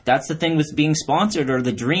 like, that's the thing with being sponsored, or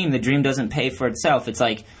the dream doesn't pay for itself. It's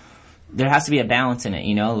like, there has to be a balance in it,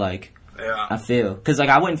 you know? Like, I feel. Because, like,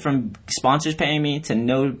 I went from sponsors paying me to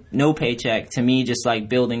no paycheck to me just, like,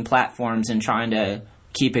 building platforms and trying to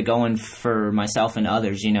keep it going for myself and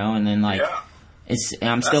others, you know? And then, like,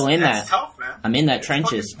 I'm still in that. Tough, man. I'm in that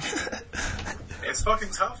trenches. It's fucking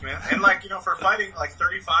tough, man. And like, you know, for fighting, like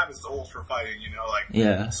 35 is old for fighting, you know, like.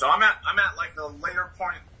 Yeah. So I'm at like the later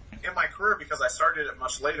point in my career because I started it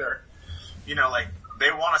much later. You know, like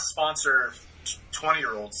they want to sponsor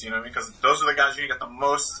 20-year-olds, you know, because those are the guys you get the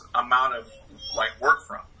most amount of like work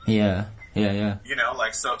from. Yeah. Yeah. You know,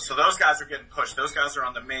 like so those guys are getting pushed. Those guys are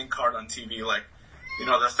on the main card on TV. Like, you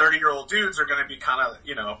know, the 30-year-old dudes are going to be kind of,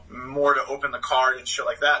 you know, more to open the card and shit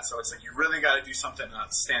like that. So it's like you really got to do something to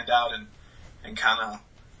stand out and kind of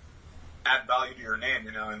add value to your name,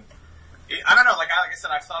 you know. And I don't know, like I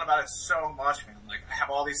said, I've thought about it so much, man. Like, I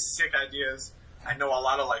have all these sick ideas. I know a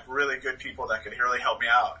lot of like really good people that could really help me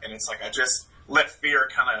out, and it's like I just let fear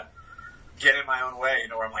kind of get in my own way, you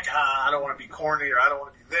know, where I'm like, I don't want to be corny, or I don't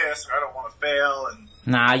want to be this, or I don't want to fail. And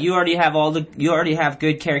nah, you already have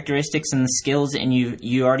good characteristics and the skills, and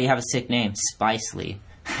you already have a sick name, Spicely.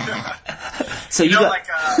 So you know, like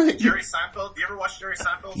Jerry Seinfeld. Do you ever watch Jerry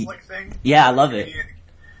Seinfeld's like thing? Yeah, I love it.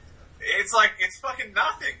 It's like, it's fucking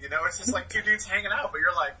nothing, you know. It's just like 2 dudes hanging out, but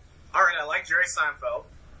you're like, all right, I like Jerry Seinfeld.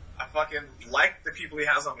 I fucking like the people he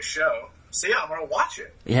has on the show. So yeah, I'm gonna watch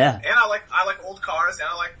it. Yeah. And I like old cars, and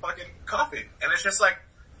I like fucking coffee, and it's just like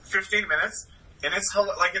 15 minutes. And it's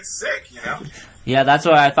like, it's sick, you know? Yeah, that's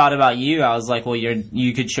what I thought about you. I was like, well,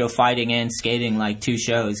 you could show fighting and skating like 2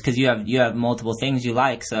 shows, because you have multiple things you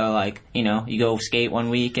like. So like, you know, you go skate 1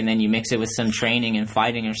 week and then you mix it with some training and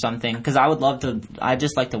fighting or something. Because I'd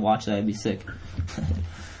just like to watch that. It'd be sick.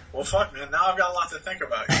 Well, fuck, man. Now I've got a lot to think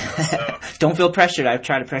about. You know, so. Don't feel pressured. I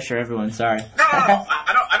try to pressure everyone. Sorry. No.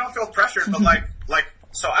 I don't feel pressured, but like,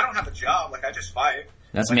 so I don't have a job. Like, I just fight.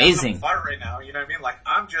 That's like, amazing. I'm fight right now. You know what I mean? Like,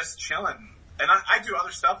 I'm just chilling. And I do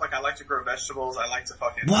other stuff, like I like to grow vegetables, I like to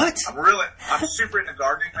fucking... What? I'm super into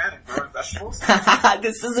gardening, man, and growing vegetables.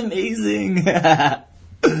 This is amazing.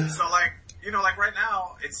 So like, you know, like right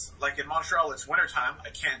now, it's like in Montreal, it's wintertime, I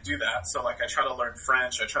can't do that, so like I try to learn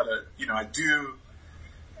French, I try to, you know, I do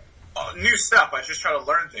new stuff, I just try to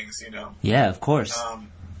learn things, you know. Yeah, of course.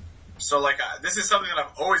 So like, this is something that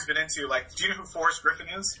I've always been into, like, do you know who Forrest Griffin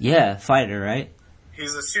is? Yeah, fighter, right?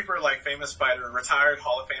 He's a super like famous fighter, retired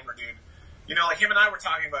Hall of Famer dude. You know, like him and I were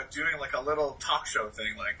talking about doing like a little talk show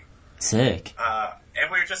thing, like sick.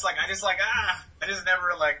 And we were just like, I just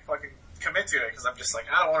never like fucking commit to it because I'm just like,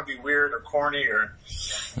 I don't want to be weird or corny or.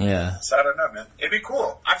 Yeah. So I don't know, man. It'd be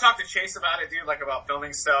cool. I've talked to Chase about it, dude, like about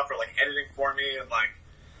filming stuff or like editing for me and like,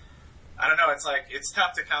 I don't know. It's like, it's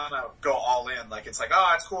tough to kind of go all in. Like, it's like,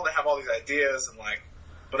 oh, it's cool to have all these ideas and like,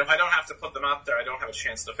 but if I don't have to put them out there, I don't have a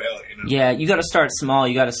chance to fail it, you know? Yeah, you gotta start small.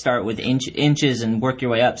 You gotta start with inches and work your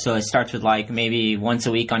way up. So it starts with like maybe once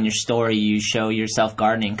a week on your story you show yourself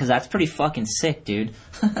gardening, because that's pretty fucking sick, dude.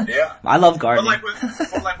 Yeah. I love gardening.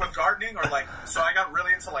 But like with gardening or like, so I got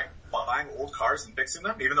really into like buying old cars and fixing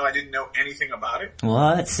them, even though I didn't know anything about it.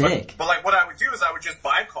 What? That's sick. But like what I would do is I would just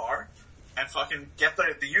buy a car and fucking get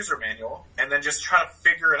the user manual and then just try to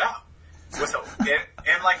figure it out.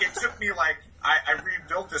 And like it took me like, I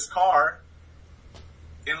rebuilt this car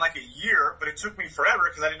in like a year, but it took me forever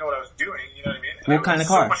because I didn't know what I was doing. You know what I mean? And what kind of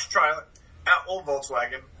car? So much trial. Old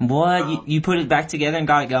Volkswagen. What? You put it back together and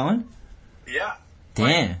got it going? Yeah.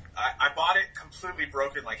 Damn. Like, I bought it completely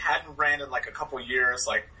broken, like hadn't ran in like a couple years,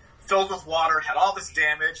 like filled with water, had all this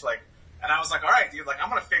damage, like, and I was like, all right, dude, like I'm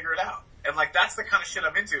gonna figure it out. And like that's the kind of shit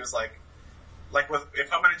I'm into is like with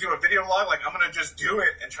if I'm gonna do a video vlog, like I'm gonna just do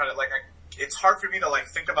it and try to like it's hard for me to like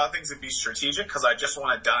think about things and be strategic because I just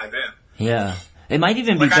want to dive in. Yeah. It might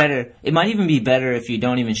even be better. It might even be better if you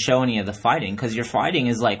don't even show any of the fighting, because your fighting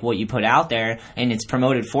is like what you put out there and it's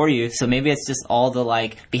promoted for you. So maybe it's just all the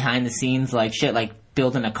like behind the scenes like shit, like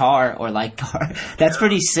building a car or like car. That's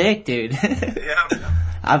pretty sick, dude. Yeah.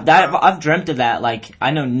 I've dreamt of that. Like,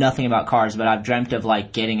 I know nothing about cars, but I've dreamt of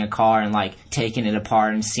like getting a car and like taking it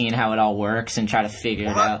apart and seeing how it all works and try to figure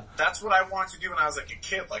it out. That's what I wanted to do when I was like a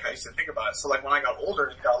kid. Like I used to think about it. So like when I got older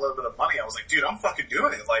and got a little bit of money, I was like, dude, I'm fucking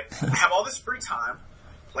doing it. Like I have all this free time.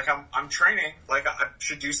 Like I'm training. Like I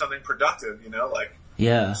should do something productive, you know? Like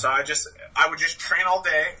yeah. So I would just train all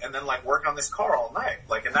day and then like work on this car all night.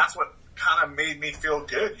 Like, and that's what kind of made me feel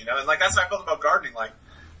good, you know? And like that's how I felt about gardening. Like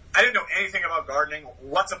I didn't know anything about gardening,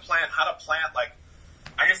 what to plant, how to plant. Like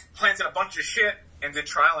I just planted a bunch of shit and did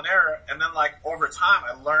trial and error. And then like over time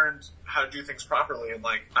I learned how to do things properly. And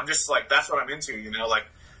like, I'm just like, that's what I'm into, you know, like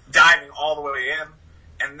diving all the way in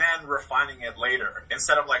and then refining it later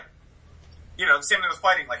instead of like, you know, the same thing with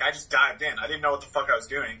fighting. Like I just dived in. I didn't know what the fuck I was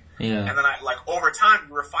doing. Yeah. And then I like over time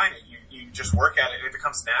you refine it. You just work at it and it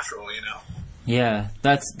becomes natural, you know? Yeah,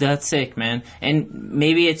 that's sick, man. And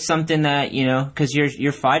maybe it's something that, you know, because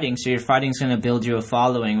you're fighting, so your fighting's going to build you a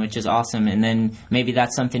following, which is awesome. And then maybe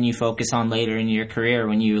that's something you focus on later in your career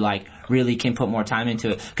when you like really can put more time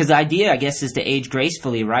into it. Because the idea, I guess, is to age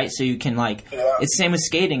gracefully, right? So you can like, yeah. It's the same with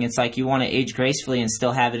skating. It's like you want to age gracefully and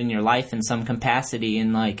still have it in your life in some capacity,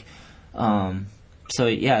 and like, so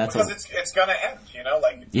yeah, that's because it's gonna end, you know.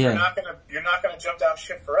 Like yeah. you're not gonna jump down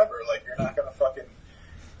shit forever. Like you're not gonna fucking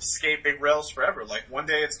skate big rails forever. Like one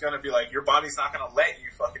day it's gonna be like your body's not gonna let you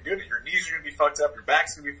fucking do it. Your knees are gonna be fucked up. Your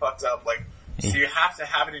back's gonna be fucked up. Like so you have to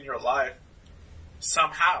have it in your life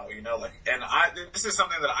somehow, you know. Like and this is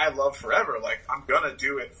something that I love forever. Like I'm gonna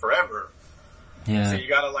do it forever. Yeah. So you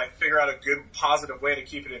gotta like figure out a good positive way to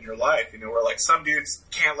keep it in your life. You know, where like some dudes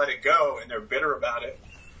can't let it go and they're bitter about it.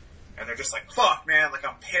 And they're just like, fuck, man, like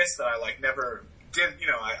I'm pissed that I like never did, you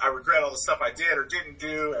know, I regret all the stuff I did or didn't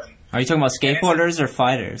do. And are you talking about skateboarders or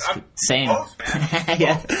fighters? Same. Both, man.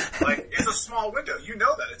 Yeah. Both. Like it's a small window. You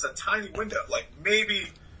know that. It's a tiny window. Like maybe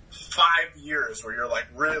 5 years where you're like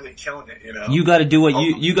really killing it, you know? You gotta do what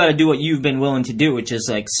you gotta do what you've been willing to do, which is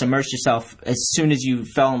like submerge yourself as soon as you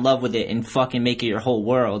fell in love with it and fucking make it your whole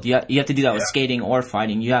world. You have to do that with skating or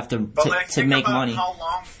fighting. You have to to make money. How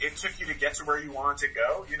long it took you to get to where you wanted to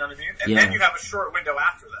go, you know what I mean? And then you have a short window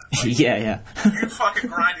after that. Like, yeah. You fucking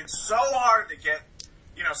grinded so hard to get,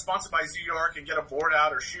 you know, sponsored by New York and get a board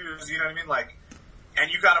out or shoes, you know what I mean? Like, and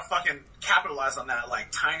you gotta fucking capitalize on that,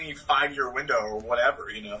 like, tiny 5-year window or whatever,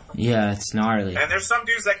 you know? Yeah, it's gnarly. And there's some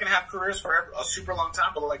dudes that can have careers for a super long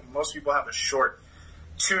time, but, like, most people have a short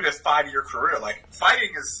 2 to 5 year career. Like,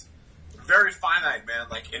 fighting is very finite, man.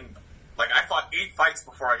 Like, I fought 8 fights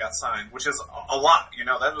before I got signed, which is a lot, you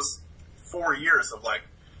know? That was 4 years of, like,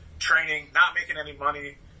 training, not making any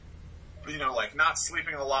money, you know, like, not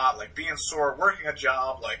sleeping a lot, like, being sore, working a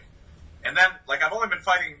job, like, and then, like, I've only been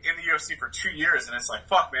fighting in the UFC for 2 years, and it's like,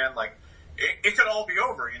 fuck, man, like, it could all be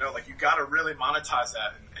over, you know? Like, you gotta really monetize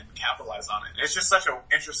that and capitalize on it. It's just such an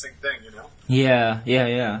interesting thing, you know?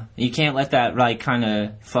 Yeah. You can't let that, like, kind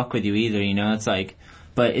of fuck with you either, you know? It's like,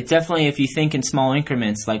 but it's definitely, if you think in small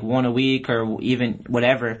increments, like one a week or even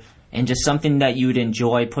whatever, and just something that you would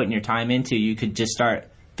enjoy putting your time into, you could just start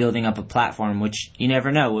building up a platform, which you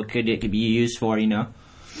never know what it could be used for, you know?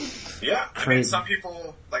 Yeah, I mean, Crazy. some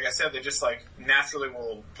people, like I said, they just like naturally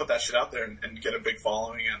will put that shit out there and get a big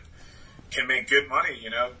following and can make good money, you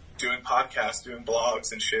know, doing podcasts, doing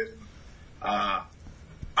blogs and shit.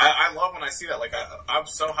 I love when I see that. Like, I'm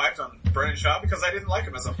so hyped on Brendan Schaub because I didn't like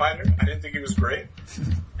him as a fighter. I didn't think he was great.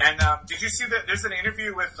 And did you see that? There's an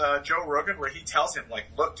interview with Joe Rogan where he tells him, like,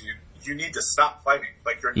 look, dude, you need to stop fighting.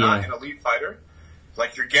 Like, you're not an elite fighter.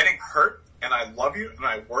 Like, you're getting hurt, and I love you, and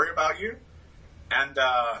I worry about you. And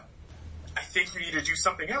I think you need to do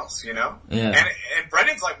something else, you know? Yeah. And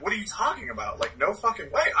Brendan's like, what are you talking about? Like, no fucking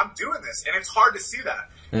way. I'm doing this. And it's hard to see that.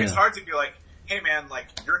 Yeah. It's hard to be like, hey, man, like,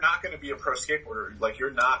 you're not going to be a pro skateboarder. Like,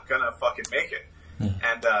 you're not going to fucking make it.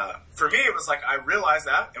 And for me, it was like, I realized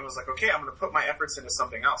that and was like, okay, I'm going to put my efforts into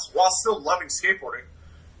something else while still loving skateboarding,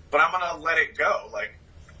 but I'm going to let it go. Like,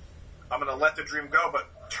 I'm going to let the dream go, but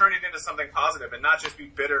turn it into something positive and not just be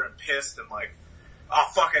bitter and pissed and like, oh,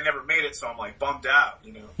 fuck, I never made it, so I'm like bummed out,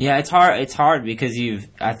 you know? Yeah, it's hard because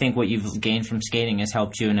I think what you've gained from skating has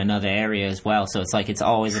helped you in another area as well, so it's like, it's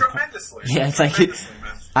always Tremendously. Yeah, it's like, man.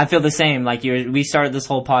 I feel the same. Like, we started this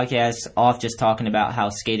whole podcast off just talking about how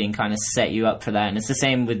skating kind of set you up for that, and it's the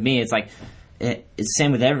same with me. It's like, it's the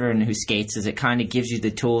same with everyone who skates, is it kind of gives you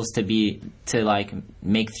the tools to like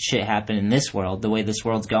make shit happen in this world, the way this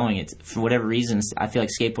world's going. It's, for whatever reasons, I feel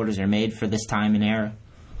like skateboarders are made for this time and era.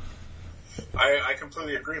 I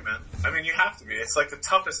completely agree, man. I mean, you have to be. It's like the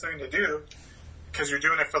toughest thing to do because you're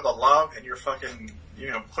doing it for the love and you're fucking, you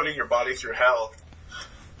know, putting your body through hell.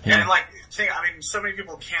 Yeah. And like, I mean, so many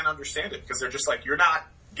people can't understand it because they're just like, you're not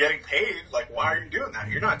getting paid. Like, why are you doing that?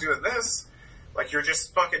 You're not doing this. Like, you're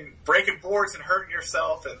just fucking breaking boards and hurting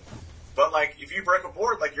yourself. But like, if you break a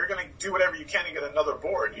board, like, you're gonna do whatever you can to get another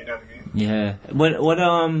board. You know what I mean? Yeah.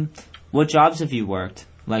 What jobs have you worked?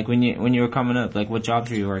 Like, when you were coming up, like, what jobs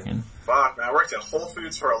were you working? Fuck, man. I worked at Whole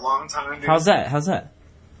Foods for a long time, dude. How's that?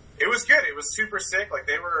 It was good. It was super sick. Like,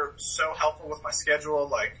 they were so helpful with my schedule,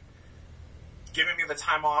 like, giving me the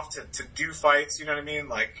time off to do fights, you know what I mean?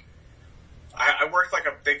 Like, I worked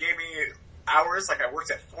they gave me hours, like, I worked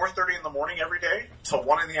at 4:30 in the morning every day till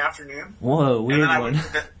 1 in the afternoon. Whoa, weird one.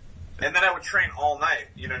 And then I would train all night,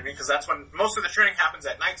 you know what I mean? Because that's when most of the training happens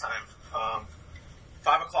at nighttime,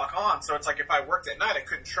 5 o'clock on. So it's like, if I worked at night, I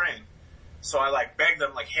couldn't train. So I like begged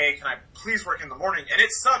them, like, hey, can I please work in the morning? And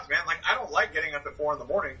it sucked, man. Like, I don't like getting up at 4 in the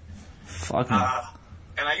morning. Fuck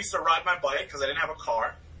and I used to ride my bike because I didn't have a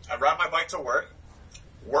car. I'd ride my bike to work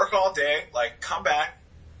all day, like, come back,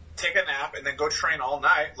 take a nap, and then go train all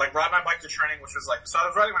night. Like, ride my bike to training, which was like, so I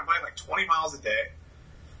was riding my bike like 20 miles a day.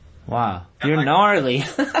 Wow. And you're like, gnarly.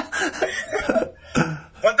 But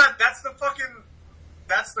that's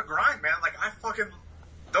the grind, man. Like,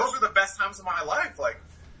 those were the best times of my life. Like,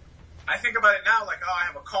 I think about it now, like, oh, I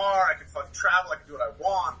have a car, I can fucking travel, I can do what I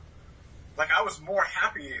want. Like, I was more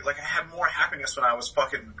happy, like, I had more happiness when I was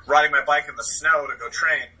fucking riding my bike in the snow to go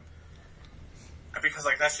train. Because,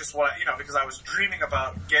 like, that's just what, you know, because I was dreaming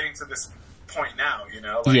about getting to this point now, you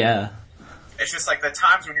know? Like, yeah. It's just, like, the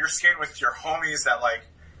times when you're skating with your homies that, like,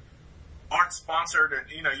 aren't sponsored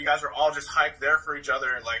and, you know, you guys are all just hyped there for each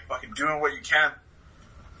other and, like, fucking doing what you can.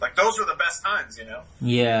 Like, those are the best times, you know?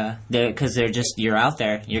 Yeah, because you're out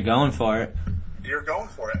there. You're going for it. You're going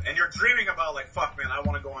for it. And you're dreaming about, like, fuck, man, I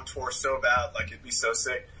want to go on tour so bad. Like, it'd be so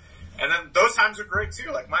sick. And then those times are great,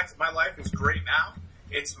 too. Like, my life is great now.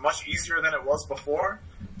 It's much easier than it was before.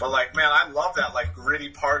 But, like, man, I love that, like, gritty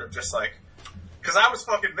part of just, like... Because I was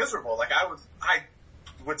fucking miserable. Like, I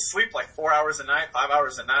would sleep, like, 4 hours a night, 5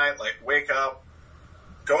 hours a night. Like, wake up,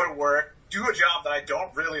 go to work, do a job that I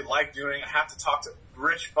don't really like doing. I have to talk to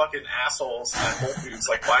rich fucking assholes at Whole Foods,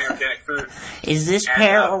 like, buying organic food. Is this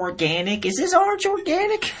pear organic? Is this orange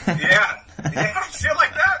organic? Yeah, shit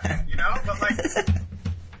like that, you know? But, like,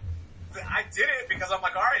 I did it because I'm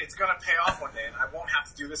like, all right, it's going to pay off one day, and I won't have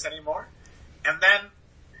to do this anymore. And then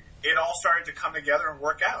it all started to come together and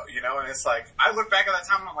work out, you know? And it's like, I look back at that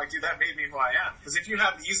time and I'm like, dude, that made me who I am. Because if you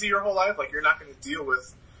have easy your whole life, like, you're not going to deal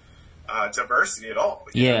with diversity at all.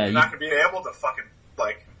 You're not going to be able to fucking,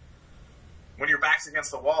 like, when your back's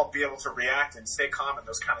against the wall, be able to react and stay calm in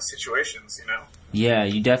those kind of situations, you know? Yeah,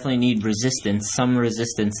 you definitely need some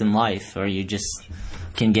resistance in life, or you just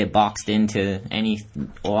can get boxed into any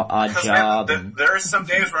odd job. Man, there are some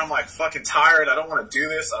days where I'm like fucking tired. I don't want to do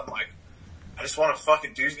this. I'm like, I just want to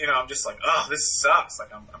fucking do, you know, I'm just like, oh, this sucks.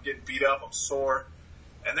 Like, I'm getting beat up. I'm sore.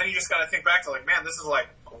 And then you just got to think back to, like, man, this is like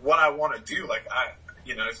what I want to do. Like, I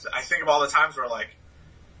think of all the times where, like,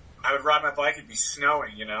 I would ride my bike, it'd be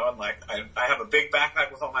snowing, you know, and, like, I have a big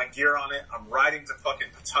backpack with all my gear on it. I'm riding to fucking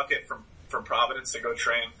Pawtucket from Providence to go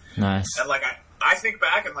train. Nice. And, like, I think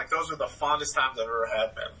back and like those are the fondest times I've ever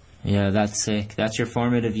had, man. Yeah, that's sick. That's your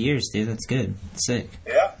formative years, dude. That's good. Sick.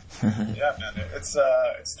 Yeah. Yeah, man. It's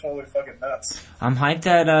totally fucking nuts. I'm hyped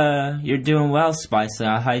that you're doing well, Spice.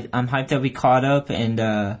 I'm hyped that we caught up,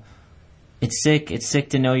 and it's sick. It's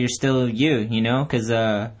sick to know you're still you know, because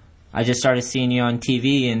I just started seeing you on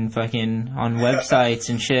TV and fucking on websites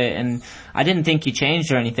and shit, and I didn't think you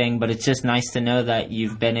changed or anything, but it's just nice to know that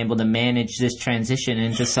you've been able to manage this transition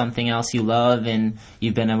into something else you love, and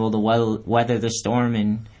you've been able to weather the storm,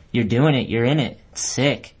 and you're doing it. You're in it. It's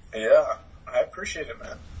sick. Yeah, I appreciate it,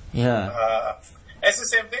 man. Yeah. It's the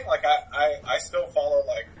same thing. Like I still follow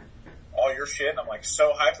like all your shit, and I'm like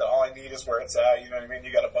so hyped that all I need is where it's at. You know what I mean?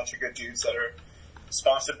 You got a bunch of good dudes that are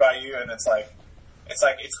sponsored by you, and it's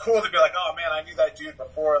cool to be like, oh man, I knew that dude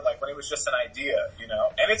before, like when it was just an idea, you know.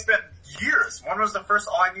 And it's been years. When was the first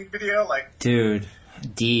All I Need video? Like, dude,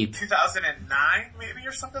 deep. 2009 maybe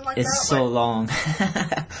or something like that. It's so like, long.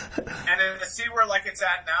 And then to see where like it's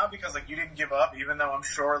at now, because like you didn't give up, even though I'm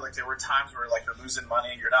sure like there were times where like you're losing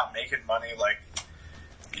money, you're not making money, like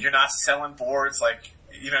you're not selling boards, like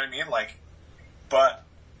you know what I mean, like. But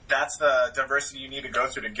that's the diversity you need to go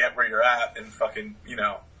through to get where you're at and fucking, you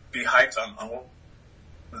know, be hyped on what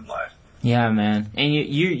in life. Yeah, man. And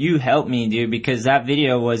you helped me, dude, because that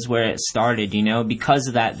video was where it started, you know? Because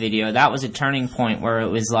of that video, that was a turning point where it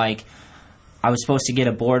was like, I was supposed to get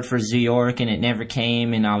a board for Zoo York and it never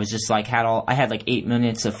came, and I was just like, I had like 8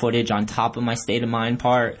 minutes of footage on top of my State of Mind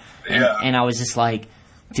part, and I was just like,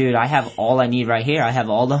 dude, I have all I need right here. I have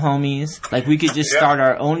all the homies. Like, we could just start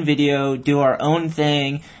our own video, do our own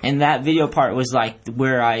thing. And that video part was, like,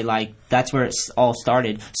 where that's where it all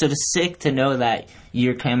started. So it's sick to know that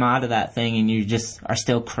you came out of that thing and you just are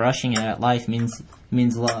still crushing it at life means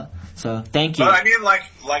a lot. So, thank you. But I mean, like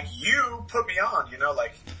you put me on, you know,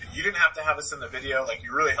 like, you didn't have to have us in the video. Like,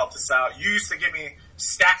 you really helped us out. You used to give me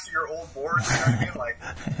stacks of your old boards, you know what I mean? Like,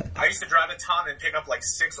 I used to drive a ton and pick up, like,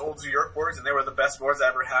 6 old Zoo York boards, and they were the best boards I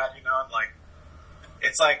ever had, you know? And, like,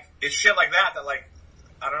 it's shit like that, like,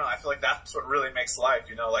 I don't know, I feel like that's what really makes life,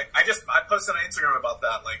 you know? Like, I posted on Instagram about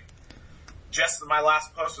that, like, just my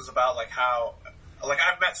last post was about, like, how, like,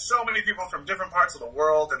 I've met so many people from different parts of the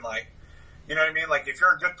world, and, like, you know what I mean? Like, if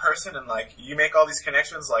you're a good person and, like, you make all these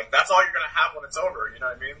connections, like, that's all you're gonna have when it's over, you know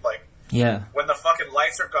what I mean? Like, yeah. When the fucking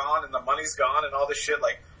lights are gone and the money's gone and all this shit,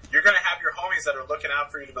 like, you're gonna have your homies that are looking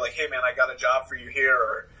out for you to be like, hey man, I got a job for you here,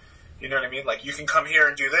 or, you know what I mean? Like, you can come here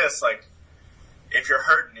and do this, like, if you're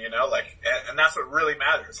hurting, you know? Like, and that's what really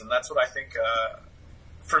matters. And that's what I think,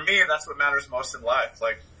 for me, that's what matters most in life.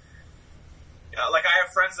 Like, I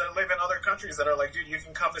have friends that live in other countries that are like, dude, you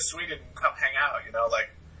can come to Sweden and come hang out, you know? Like,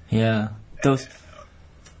 yeah.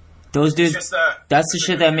 Those dudes, that's the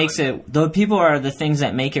shit that makes it, the people are the things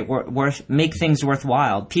that make it make things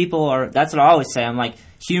worthwhile. People are, that's what I always say. I'm like,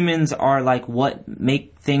 humans are like what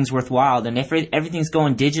make things worthwhile. And if everything's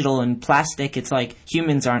going digital and plastic, it's like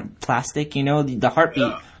humans aren't plastic, you know? The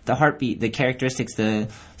heartbeat, the characteristics, the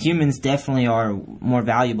humans definitely are more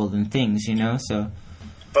valuable than things, you know? So.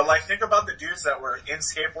 But like, think about the dudes that were in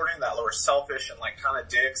skateboarding that were selfish and like kind of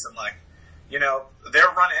dicks and like, you know, their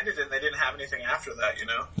run ended and they didn't have anything after that, you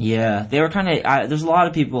know? Yeah, they were kind of, there's a lot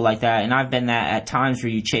of people like that, and I've been that at times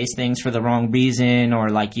where you chase things for the wrong reason, or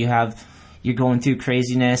like you're going through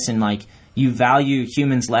craziness and like you value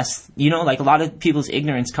humans less, you know, like a lot of people's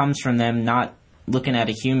ignorance comes from them not looking at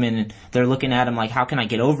a human, they're looking at them like, how can I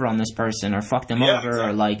get over on this person, or fuck them over, exactly.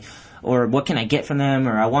 Or like, or what can I get from them,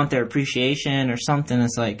 or I want their appreciation or something.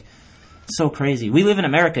 It's like, so crazy. We live in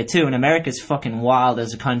America too, and America's fucking wild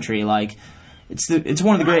as a country, like, it's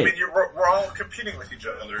one of the great. I mean, we're all competing with each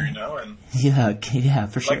other, you know, and yeah,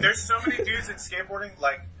 for sure. Like, there's so many dudes in skateboarding,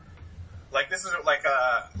 like this is like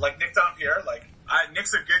Nick Dompierre, like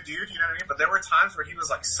Nick's a good dude, you know what I mean? But there were times where he was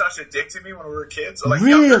like such a dick to me when we were kids, or like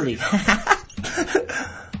really, younger, you know?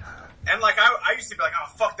 And like I used to be like, oh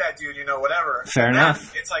fuck that dude, you know, whatever. Fair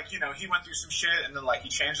enough. It's like, you know, he went through some shit, and then like he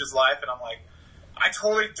changed his life, and I'm like, I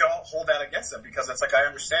totally don't hold that against him, because it's like, I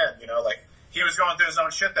understand, you know, like. He was going through his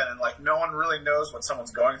own shit then, and like no one really knows what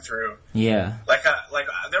someone's going through. Yeah. Like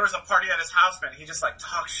there was a party at his house, man. He just like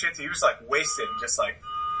talked shit. He was like wasted, and just like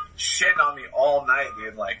shitting on me all night,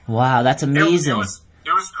 dude. Like, wow, that's amazing. It was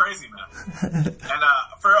crazy, man. And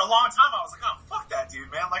for a long time, I was like, oh fuck that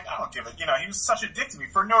dude, man. Like, I don't give it. You know, he was such a dick to me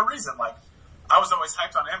for no reason. Like, I was always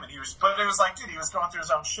hyped on him, and but it was like, dude, he was going through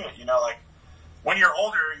his own shit. You know, like. When you're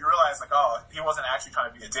older, you realize, like, oh, he wasn't actually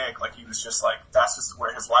trying to be a dick. Like, he was just, like, that's just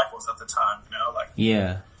where his life was at the time, you know? Like,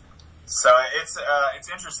 yeah. So it's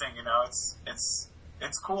interesting, you know? It's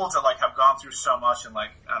cool to, like, have gone through so much and, like,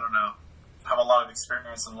 I don't know, have a lot of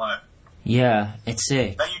experience in life. Yeah, it's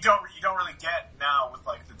sick. That you don't really get now with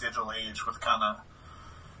like the digital age, with kind of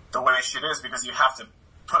the way shit is, because you have to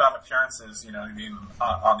put out appearances, you know what I mean,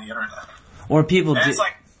 on the internet. Or people And do. it's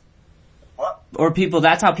like, what? Or people,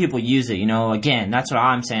 that's how people use it, you know, again, that's what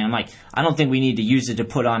I'm saying. I'm like, I don't think we need to use it to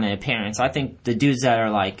put on an appearance. I think the dudes that are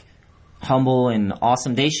like humble and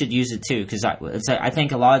awesome, they should use it too, because I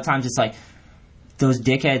think a lot of times it's like, those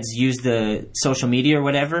dickheads use the social media or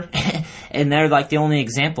whatever, and they're like the only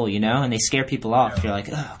example, you know, and they scare people off. Yeah. You're like,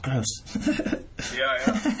 oh, gross. Yeah.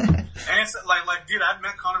 And it's like, dude, I've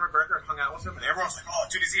met Conor McGregor and hung out with him, and everyone's like, oh,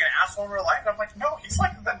 dude, is he an asshole in real life? And I'm like, no, he's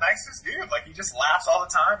like the nicest dude. Like, he just laughs all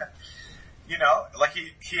the time, and, you know, like,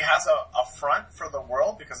 he has a front for the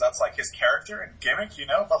world, because that's like his character and gimmick, you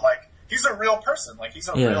know, but like, he's a real person. Like, he's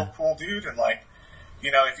a real cool dude, and like, you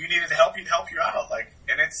know, if you needed help, he'd help you out. Like,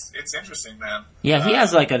 and it's interesting, man. Yeah, he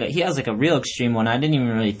has like a real extreme one. I didn't even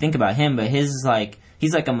really think about him, but his is like,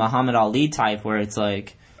 he's like a Muhammad Ali type, where it's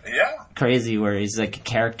like, yeah, crazy, where he's like a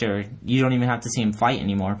character. You don't even have to see him fight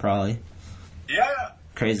anymore, probably. Yeah.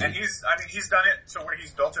 Crazy. And he's done it to where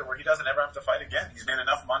he's built it where he doesn't ever have to fight again. He's made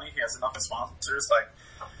enough money. He has enough sponsors. Like,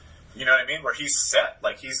 you know what I mean? Where he's set.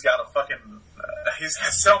 Like, he's got a fucking, he's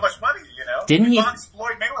got so much money, you know? Didn't he? Boxed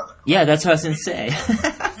Floyd Mayweather. Yeah, that's what I was going to say.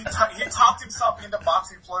 He talked himself into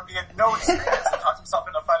boxing Floyd. He had no experience. He talked himself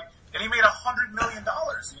into fighting. And he made $100 million.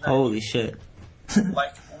 You know? Holy shit.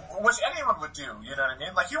 Like, which anyone would do, you know what I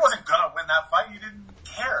mean? Like, he wasn't gonna win that fight. He didn't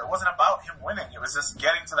care. It wasn't about him winning. It was just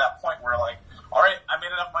getting to that point where, like, all right, I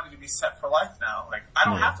made enough money to be set for life now. Like, I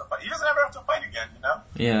don't have to fight. He doesn't ever have to fight again, you know?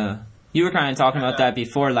 Yeah. You were kind of talking about that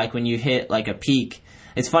before, like, when you hit, like, a peak.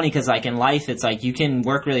 It's funny because, like, in life, it's like you can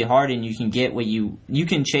work really hard and you can get what you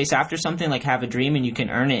can chase after something, like have a dream and you can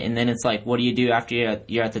earn it, and then it's like, what do you do after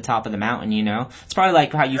you're at the top of the mountain, you know? It's probably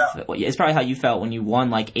like how it's probably how you felt when you won,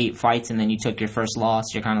 like, 8 fights and then you took your first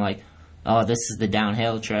loss. You're kind of like, oh, this is the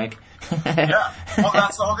downhill trek. Yeah. Well,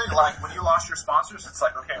 that's the whole thing. Like, when you lost your sponsors, it's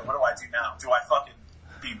like, okay, what do I do now? Do I fucking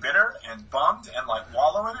be bitter and bummed and, like,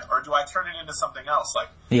 wallow in it? Or do I turn it into something else? Like,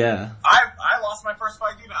 yeah. I lost my first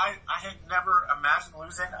fight, dude. I had never imagined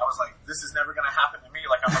losing. I was like, this is never going to happen to me.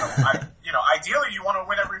 Like, you know, ideally you want to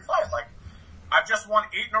win every fight. Like, I've just won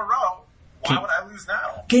 8 in a row. Why would I lose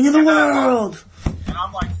now? King of the world! And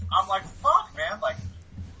I'm like, fuck, man. Like,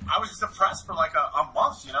 I was just depressed for like a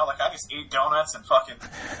month, you know? Like, I just ate donuts and fucking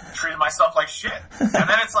treated myself like shit. And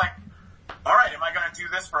then it's like, all right, am I going to do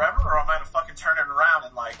this forever, or am I going to fucking turn it around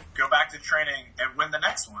and, like, go back to training and win the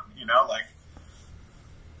next one, you know? Like,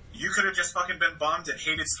 you could have just fucking been bummed and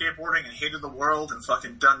hated skateboarding and hated the world and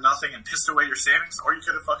fucking done nothing and pissed away your savings, or you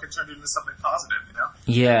could have fucking turned it into something positive, you know?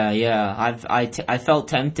 Yeah. I felt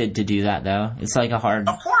tempted to do that, though. It's like a hard...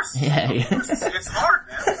 Of course. Yeah. Of course. It's hard,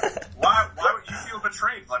 man. Why would you feel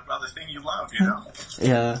betrayed, like, by the thing you love, you know?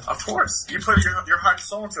 Yeah. Of course. You put your heart and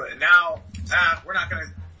soul into it, and now, we're not going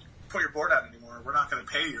to put your board out anymore. We're not going to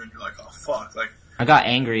pay you, and you're like, oh, fuck. Like, I got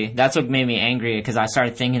angry. That's what made me angry, because I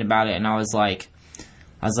started thinking about it, and I was like,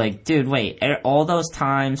 dude, wait, all those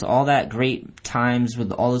times, all that great times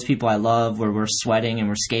with all those people I love, where we're sweating and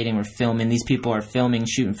we're skating, we're filming, these people are filming,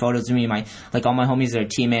 shooting photos of me, all my homies that are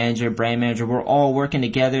team manager, brand manager, we're all working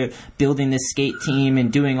together, building this skate team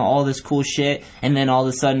and doing all this cool shit, and then all of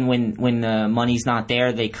a sudden when the money's not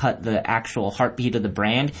there, they cut the actual heartbeat of the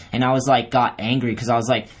brand, and I was like, got angry, because I was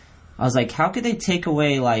like, how could they take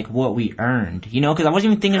away, like, what we earned? You know, because I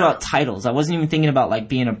wasn't even thinking about titles. I wasn't even thinking about, like,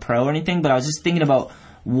 being a pro or anything, but I was just thinking about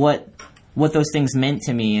what those things meant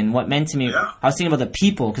to me and what meant to me. Yeah. I was thinking about the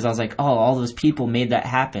people, because I was like, oh, all those people made that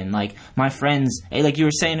happen. Like, my friends, like you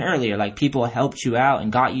were saying earlier, like, people helped you out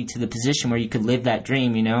and got you to the position where you could live that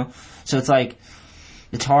dream, you know? So it's like,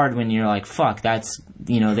 it's hard when you're like, fuck, that's,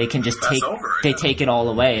 you know, they can just take it all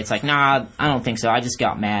away. It's like, nah, I don't think so. I just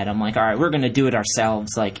got mad. I'm like, all right, we're going to do it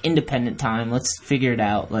ourselves. Like, independent time. Let's figure it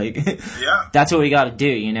out. Like, yeah. That's what we got to do,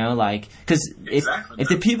 you know? Like, because if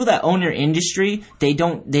the people that own your industry, they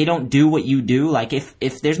don't do what you do. Like,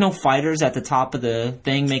 if there's no fighters at the top of the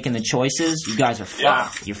thing making the choices, you guys are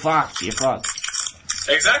fucked. You're fucked.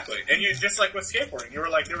 Exactly. And you just like with skateboarding, you were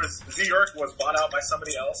like, New York was bought out by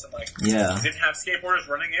somebody else, and like, didn't have skateboarders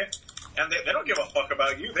running it, and they don't give a fuck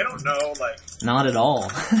about you. They don't know, like, not at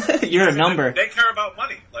all. You're a number. They care about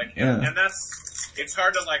money, like, and it's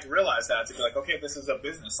hard to like realize that, to be like, okay, this is a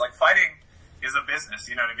business. Like, fighting is a business.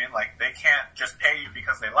 You know what I mean? Like, they can't just pay you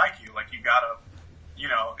because they like you. Like, you gotta, you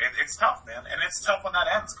know, it's tough, man, and it's tough when that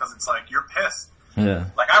ends, because it's like you're pissed. Yeah.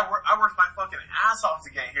 Like, I worked my fucking ass off to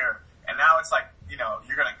get here. And now it's like, you know,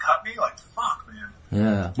 you're going to cut me? Like, fuck, man.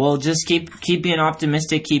 Yeah. Well, just keep being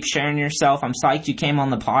optimistic. Keep sharing yourself. I'm psyched you came on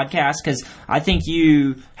the podcast, because I think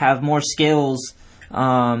you have more skills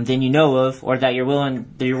than you know of, or that you're willing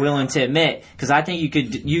to admit. Because I think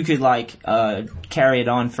you could like carry it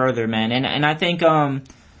on further, man. And I think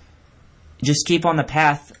just keep on the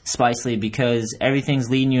path, Spicely, because everything's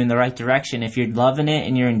leading you in the right direction. If you're loving it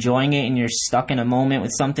and you're enjoying it and you're stuck in a moment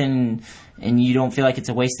with something and you don't feel like it's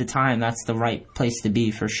a waste of time, that's the right place to be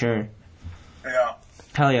for sure. Yeah.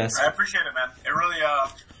 Hell yes. I appreciate it, man. It really,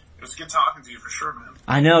 it was good talking to you for sure, man.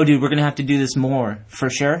 I know, dude. We're gonna have to do this more for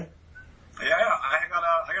sure. Yeah.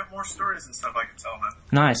 I got more stories and stuff I can tell, man.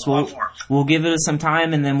 Nice. We'll give it some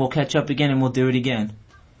time and then we'll catch up again and we'll do it again.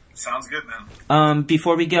 Sounds good, man.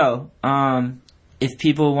 Before we go, if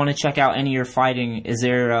people want to check out any of your fighting, is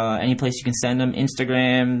there any place you can send them?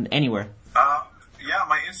 Instagram, anywhere? Yeah,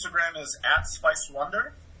 my Instagram is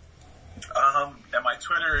 @SpiceWonder. And my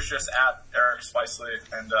Twitter is just @EricSpicely.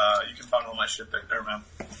 And you can find all my shit there, man.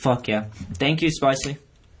 Fuck yeah. Thank you, Spicely.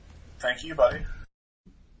 Thank you, buddy.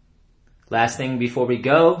 Last thing before we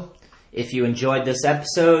go, if you enjoyed this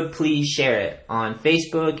episode, please share it on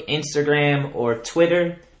Facebook, Instagram, or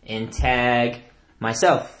Twitter, and tag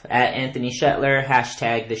myself @Anthony Shetler,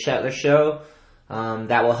 #The Shetler Show.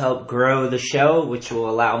 That will help grow the show, which will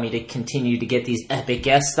allow me to continue to get these epic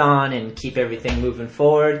guests on and keep everything moving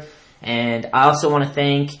forward. And I also want to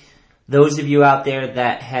thank those of you out there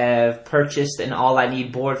that have purchased an All I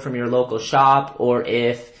Need board from your local shop, or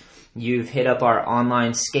if you've hit up our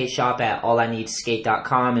online skate shop at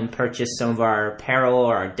allineedskate.com and purchased some of our apparel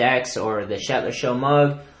or our decks or the Shetler Show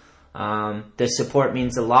mug. The support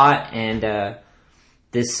means a lot, and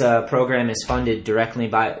this program is funded directly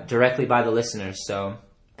by the listeners. So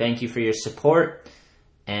thank you for your support,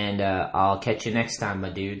 and I'll catch you next time, my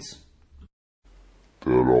dudes.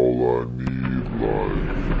 That all I need,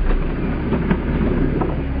 life.